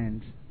Jack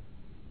Hines.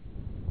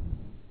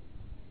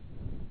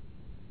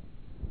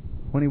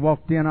 When he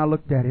walked in, I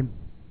looked at him.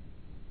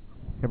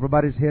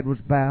 Everybody's head was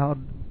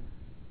bowed.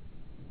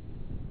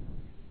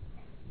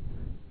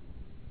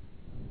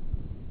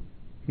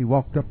 He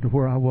walked up to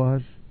where I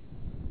was.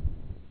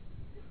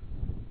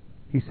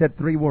 He said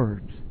 3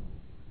 words.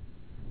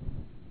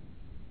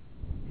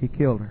 He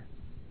killed her.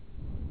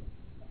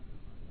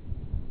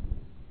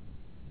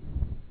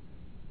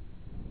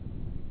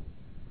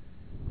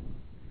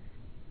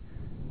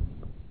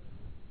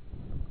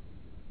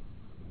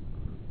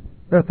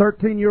 Their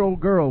 13-year-old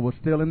girl was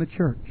still in the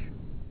church.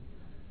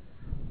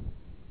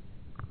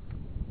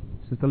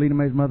 Sister Lita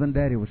Mae's mother and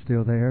daddy was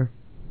still there.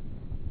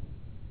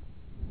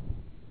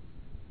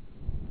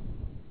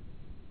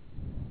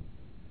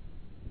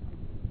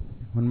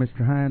 When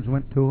Mr. Hines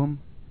went to them,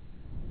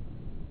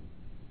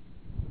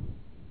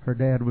 her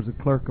dad was a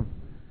clerk of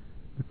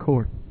the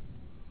court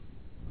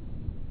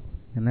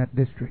in that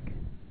district.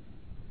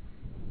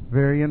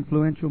 Very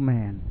influential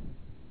man.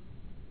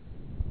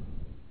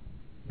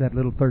 That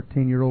little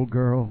 13-year-old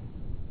girl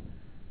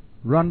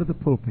run to the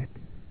pulpit,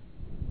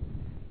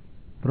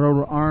 throw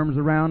her arms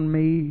around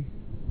me.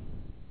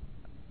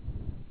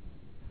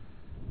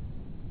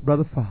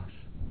 "Brother Fauss,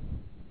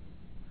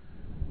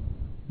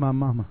 my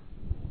mama.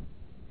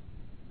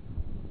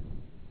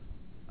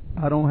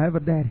 I don't have a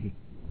daddy.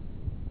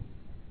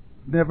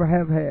 Never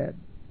have had.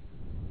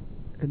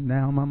 And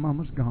now my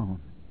mama's gone."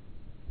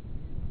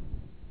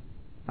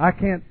 I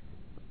can't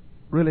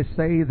really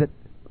say that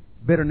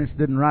bitterness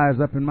didn't rise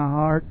up in my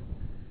heart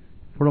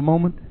for a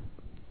moment.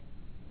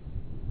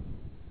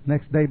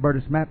 Next day,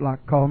 Burtis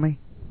Matlock called me.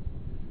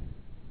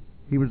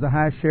 He was the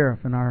high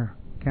sheriff in our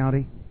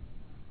county.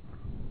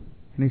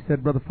 And he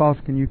said, "Brother Fauss,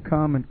 can you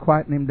come and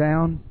quieten him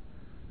down?"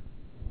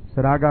 He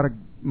said, "I got a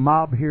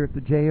mob here at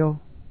the jail."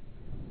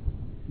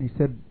 And he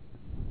said,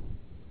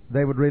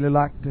 "They would really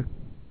like to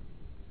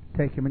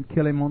take him and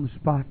kill him on the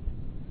spot.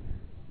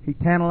 He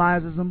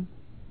tantalizes them."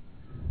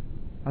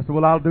 I said,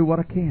 "Well, I'll do what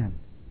I can."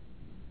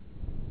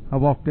 I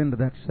walked into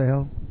that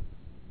cell.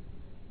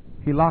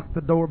 He locked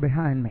the door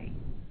behind me.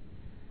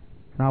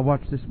 And I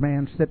watched this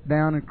man sit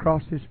down and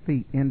cross his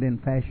feet, Indian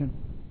fashion.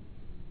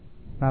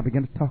 And I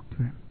began to talk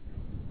to him.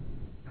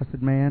 I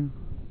said, "Man,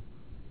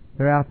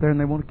 they're out there and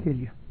they want to kill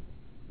you."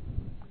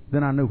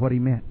 Then I knew what he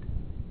meant.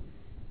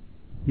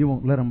 "You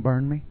won't let them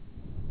burn me?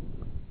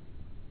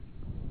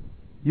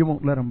 You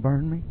won't let them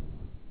burn me?"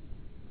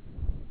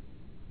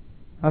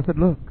 I said,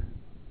 "Look,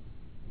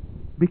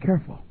 be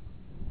careful.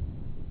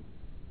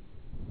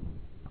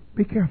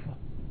 Be careful."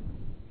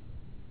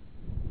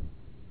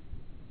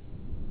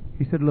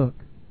 He said, "Look,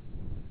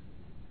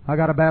 I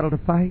got a battle to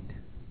fight.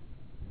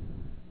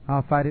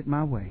 I'll fight it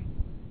my way.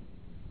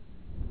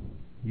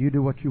 You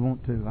do what you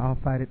want to. I'll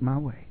fight it my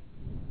way."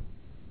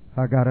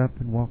 I got up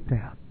and walked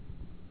out.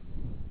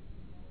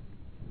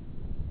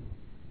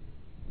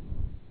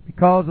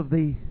 Because of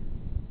the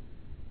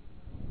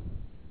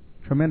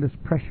tremendous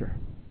pressure,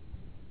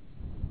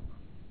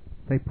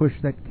 they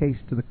pushed that case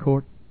to the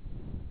court,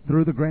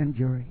 through the grand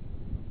jury,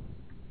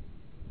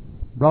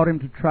 brought him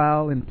to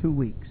trial in 2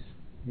 weeks.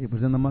 It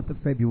was in the month of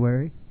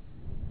February.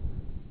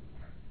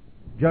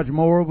 James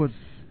Moore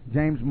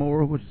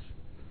was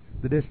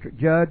the district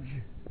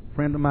judge, a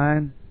friend of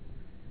mine.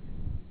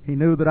 He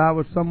knew that I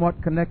was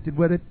somewhat connected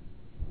with it.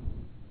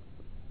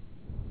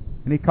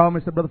 And he called me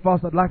and said, "Brother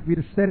Fauss, I'd like for you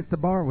to sit at the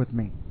bar with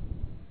me."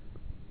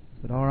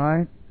 I said, "All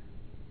right."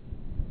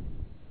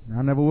 And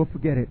I never will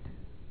forget it.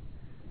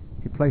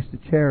 He placed a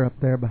chair up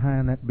there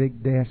behind that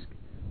big desk.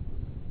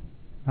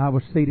 I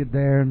was seated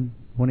there, and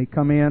when he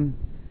come in,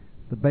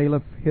 the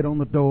bailiff hit on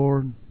the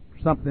door.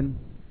 Something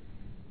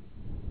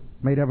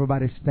made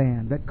everybody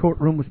stand. That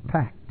courtroom was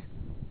packed.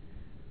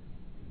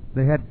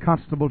 They had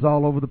constables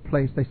all over the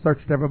place. They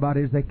searched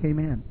everybody as they came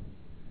in.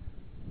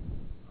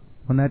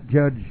 When that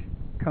judge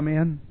come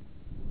in,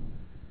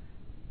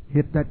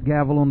 hit that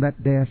gavel on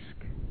that desk,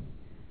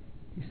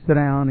 he sat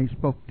down, he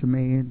spoke to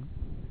me, and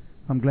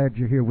I'm glad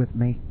you're here with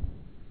me.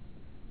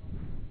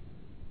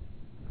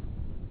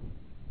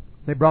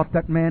 They brought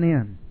that man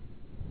in,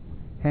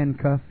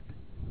 handcuffed,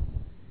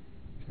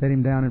 set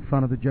him down in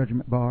front of the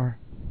judgment bar,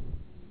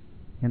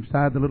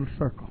 inside the little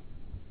circle.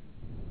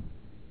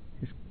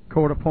 His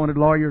court-appointed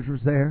lawyers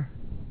was there.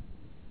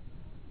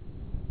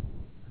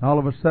 All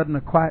of a sudden,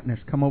 a quietness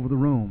come over the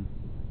room.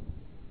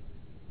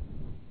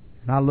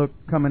 And I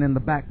looked coming in the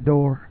back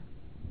door.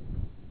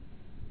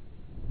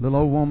 Little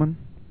old woman,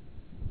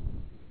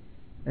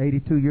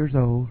 82 years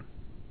old,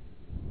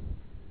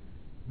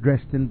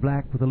 dressed in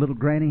black with a little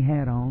granny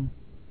hat on,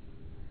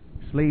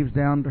 sleeves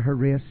down to her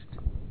wrist,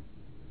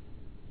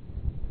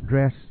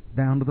 dress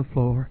down to the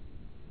floor.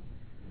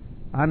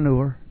 I knew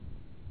her.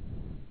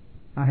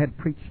 I had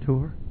preached to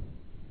her,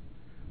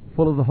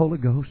 full of the Holy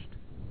Ghost,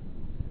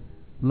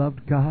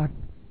 loved God,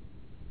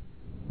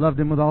 loved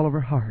Him with all of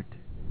her heart.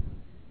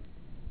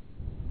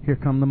 Here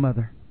come the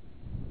mother.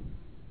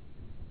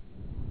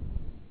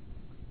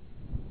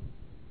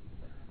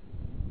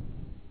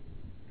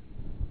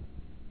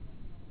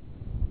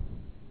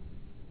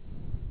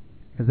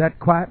 As that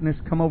quietness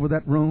come over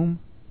that room,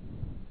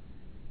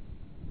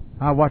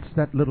 I watched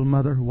that little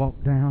mother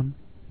walk down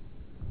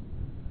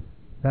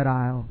that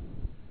aisle.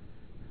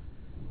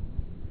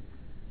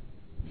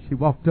 She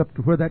walked up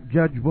to where that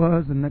judge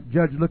was, and that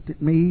judge looked at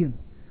me and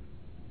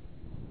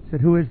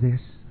said, "Who is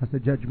this?" I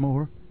said, "Judge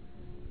Moore."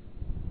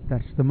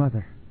 "That's the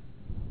mother."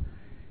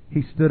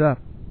 He stood up,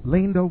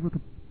 leaned over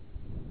the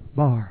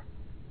bar.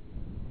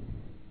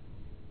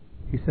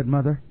 He said,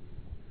 "Mother,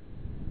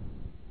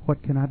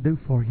 what can I do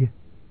for you?"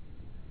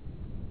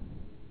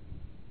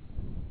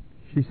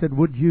 She said,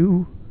 "Would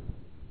you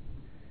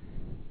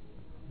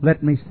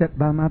let me sit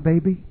by my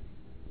baby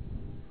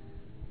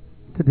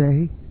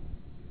today?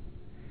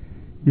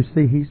 You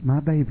see, he's my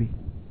baby."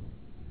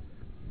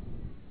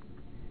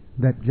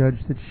 That judge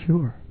said,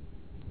 "Sure."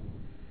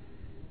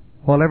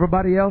 While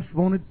everybody else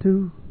wanted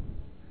to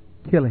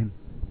kill him,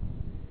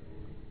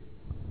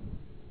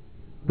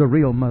 the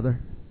real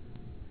mother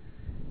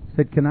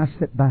said, "Can I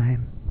sit by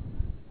him?"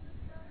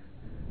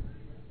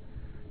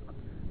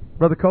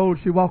 Brother Cole,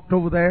 she walked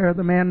over there.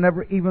 The man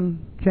never even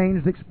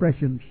changed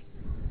expressions.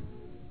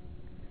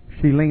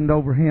 She leaned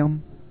over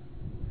him,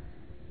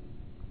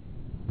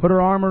 put her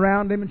arm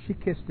around him, and she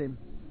kissed him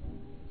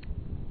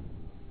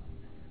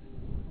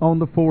on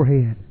the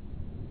forehead.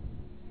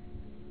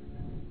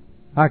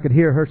 I could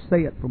hear her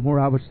say it from where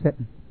I was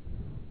sitting.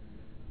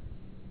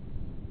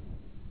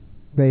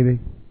 "Baby,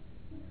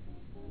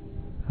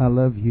 I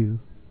love you."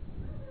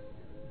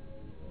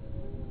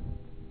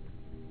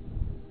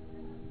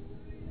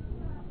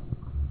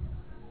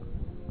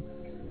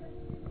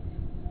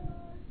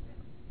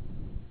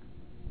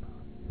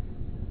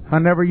 I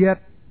never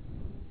yet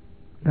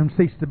am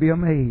ceased to be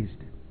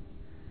amazed.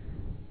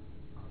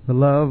 The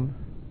love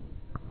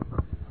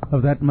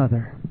of that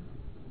mother.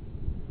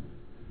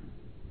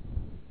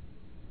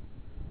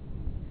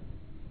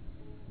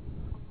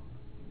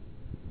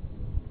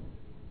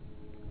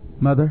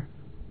 Mother,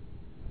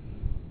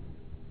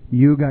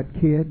 you got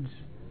kids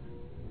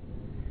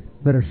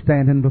that are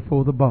standing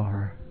before the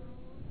bar,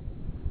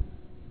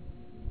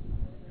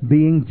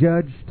 being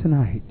judged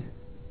tonight.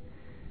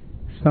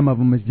 Some of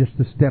them is just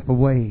a step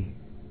away.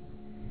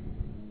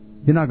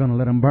 You're not going to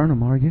let them burn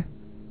them, are you?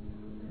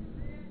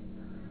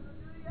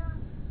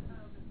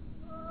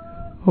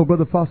 "Oh,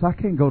 Brother Fauss, I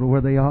can't go to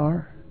where they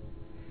are."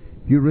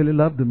 If you really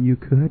loved them, you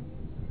could.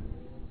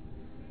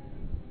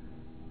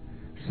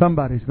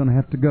 Somebody's going to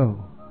have to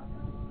go.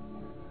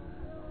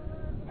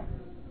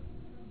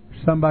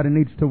 Somebody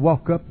needs to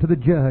walk up to the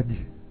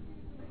judge.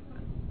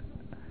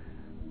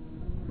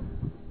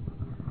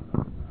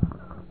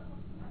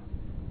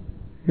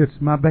 "It's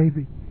my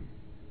baby.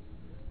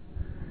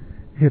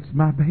 It's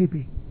my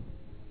baby."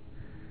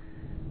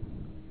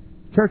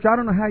 Church, I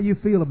don't know how you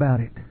feel about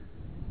it,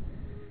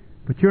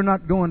 but you're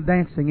not going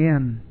dancing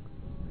in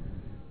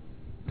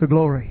to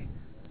glory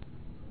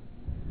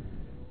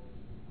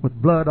with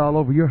blood all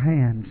over your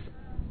hands,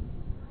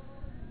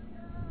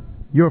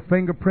 your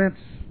fingerprints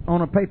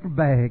on a paper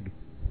bag.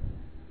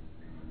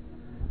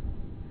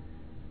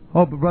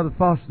 "Oh, but Brother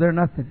Fauss, they're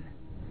nothing."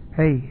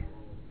 Hey,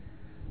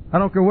 I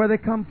don't care where they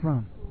come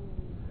from.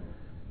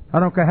 I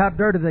don't care how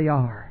dirty they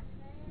are.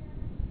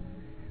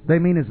 They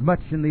mean as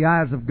much in the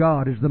eyes of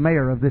God as the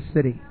mayor of this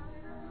city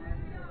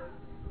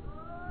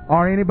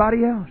or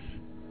anybody else.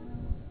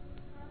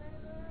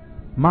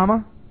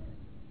 Mama,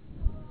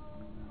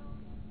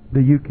 do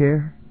you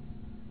care?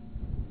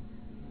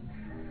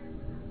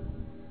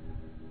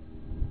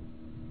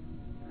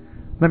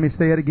 Let me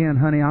say it again,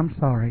 honey, I'm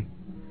sorry.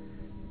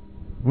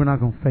 We're not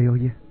going to fail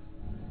you.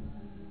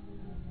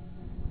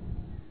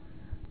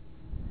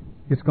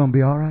 It's going to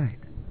be all right.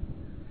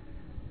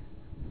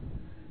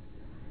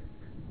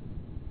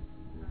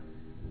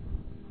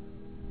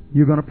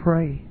 You're going to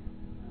pray.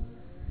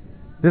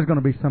 There's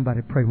going to be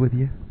somebody pray with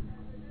you.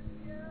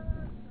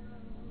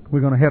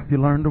 We're going to help you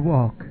learn to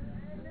walk.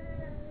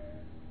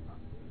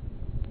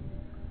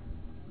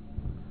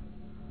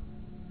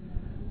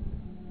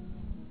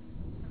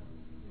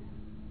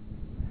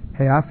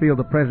 Hey, I feel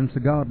the presence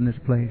of God in this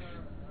place.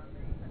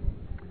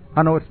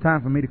 I know it's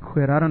time for me to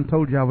quit. I done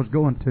told you I was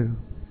going to.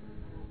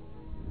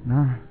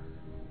 No.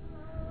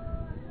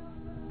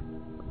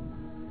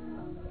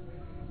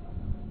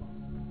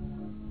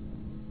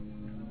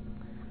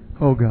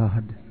 Oh,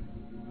 God.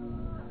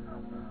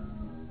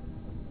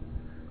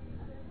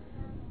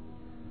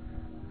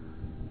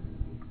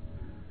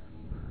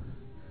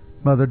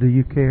 Mother, do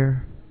you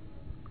care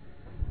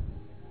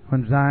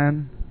when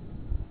Zion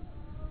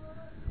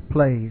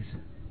plays?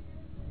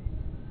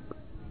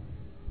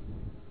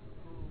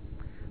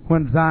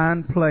 When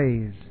Zion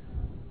plays.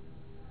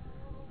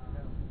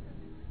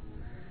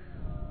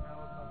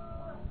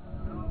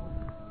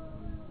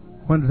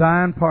 When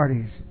Zion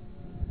parties.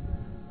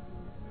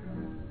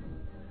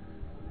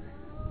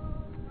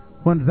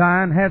 When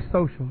Zion has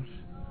socials.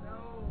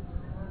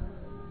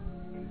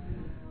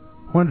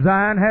 When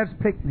Zion has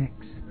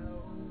picnics.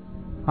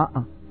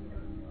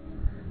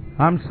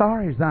 I'm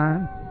sorry,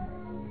 Zion.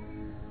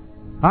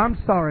 I'm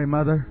sorry,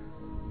 Mother.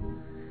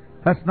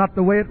 That's not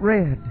the way it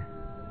read.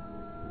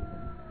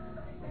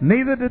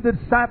 Neither did the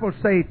disciples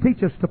say,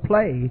 teach us to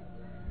play.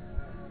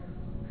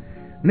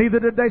 Neither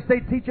did they say,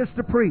 teach us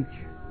to preach.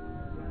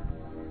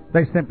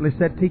 They simply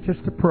said, teach us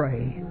to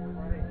pray.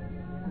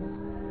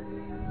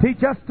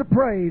 Teach us to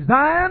pray.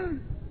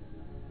 Zion,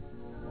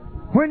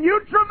 when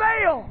you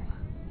travail,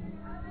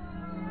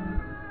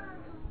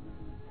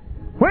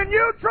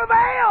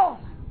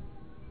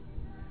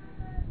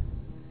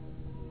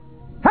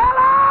 how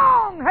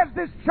long has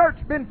this church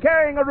been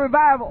carrying a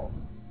revival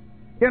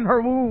in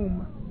her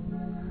womb?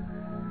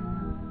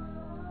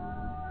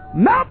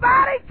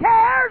 Nobody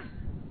cares.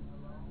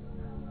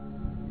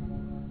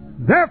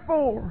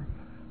 Therefore,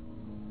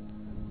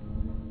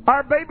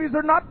 our babies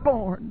are not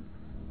born.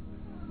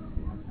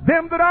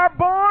 Them that are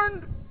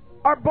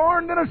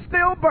born in a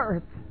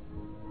stillbirth.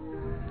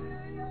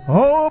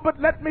 Oh, but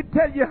let me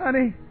tell you,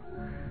 honey,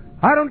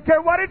 I don't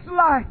care what it's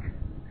like.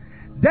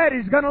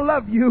 Daddy's going to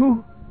love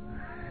you.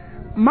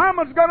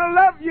 Mama's going to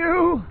love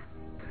you.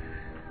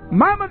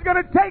 Mama's going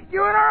to take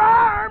you in her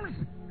arms,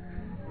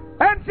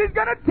 and she's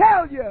going to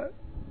tell you,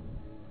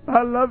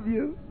 I love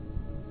you.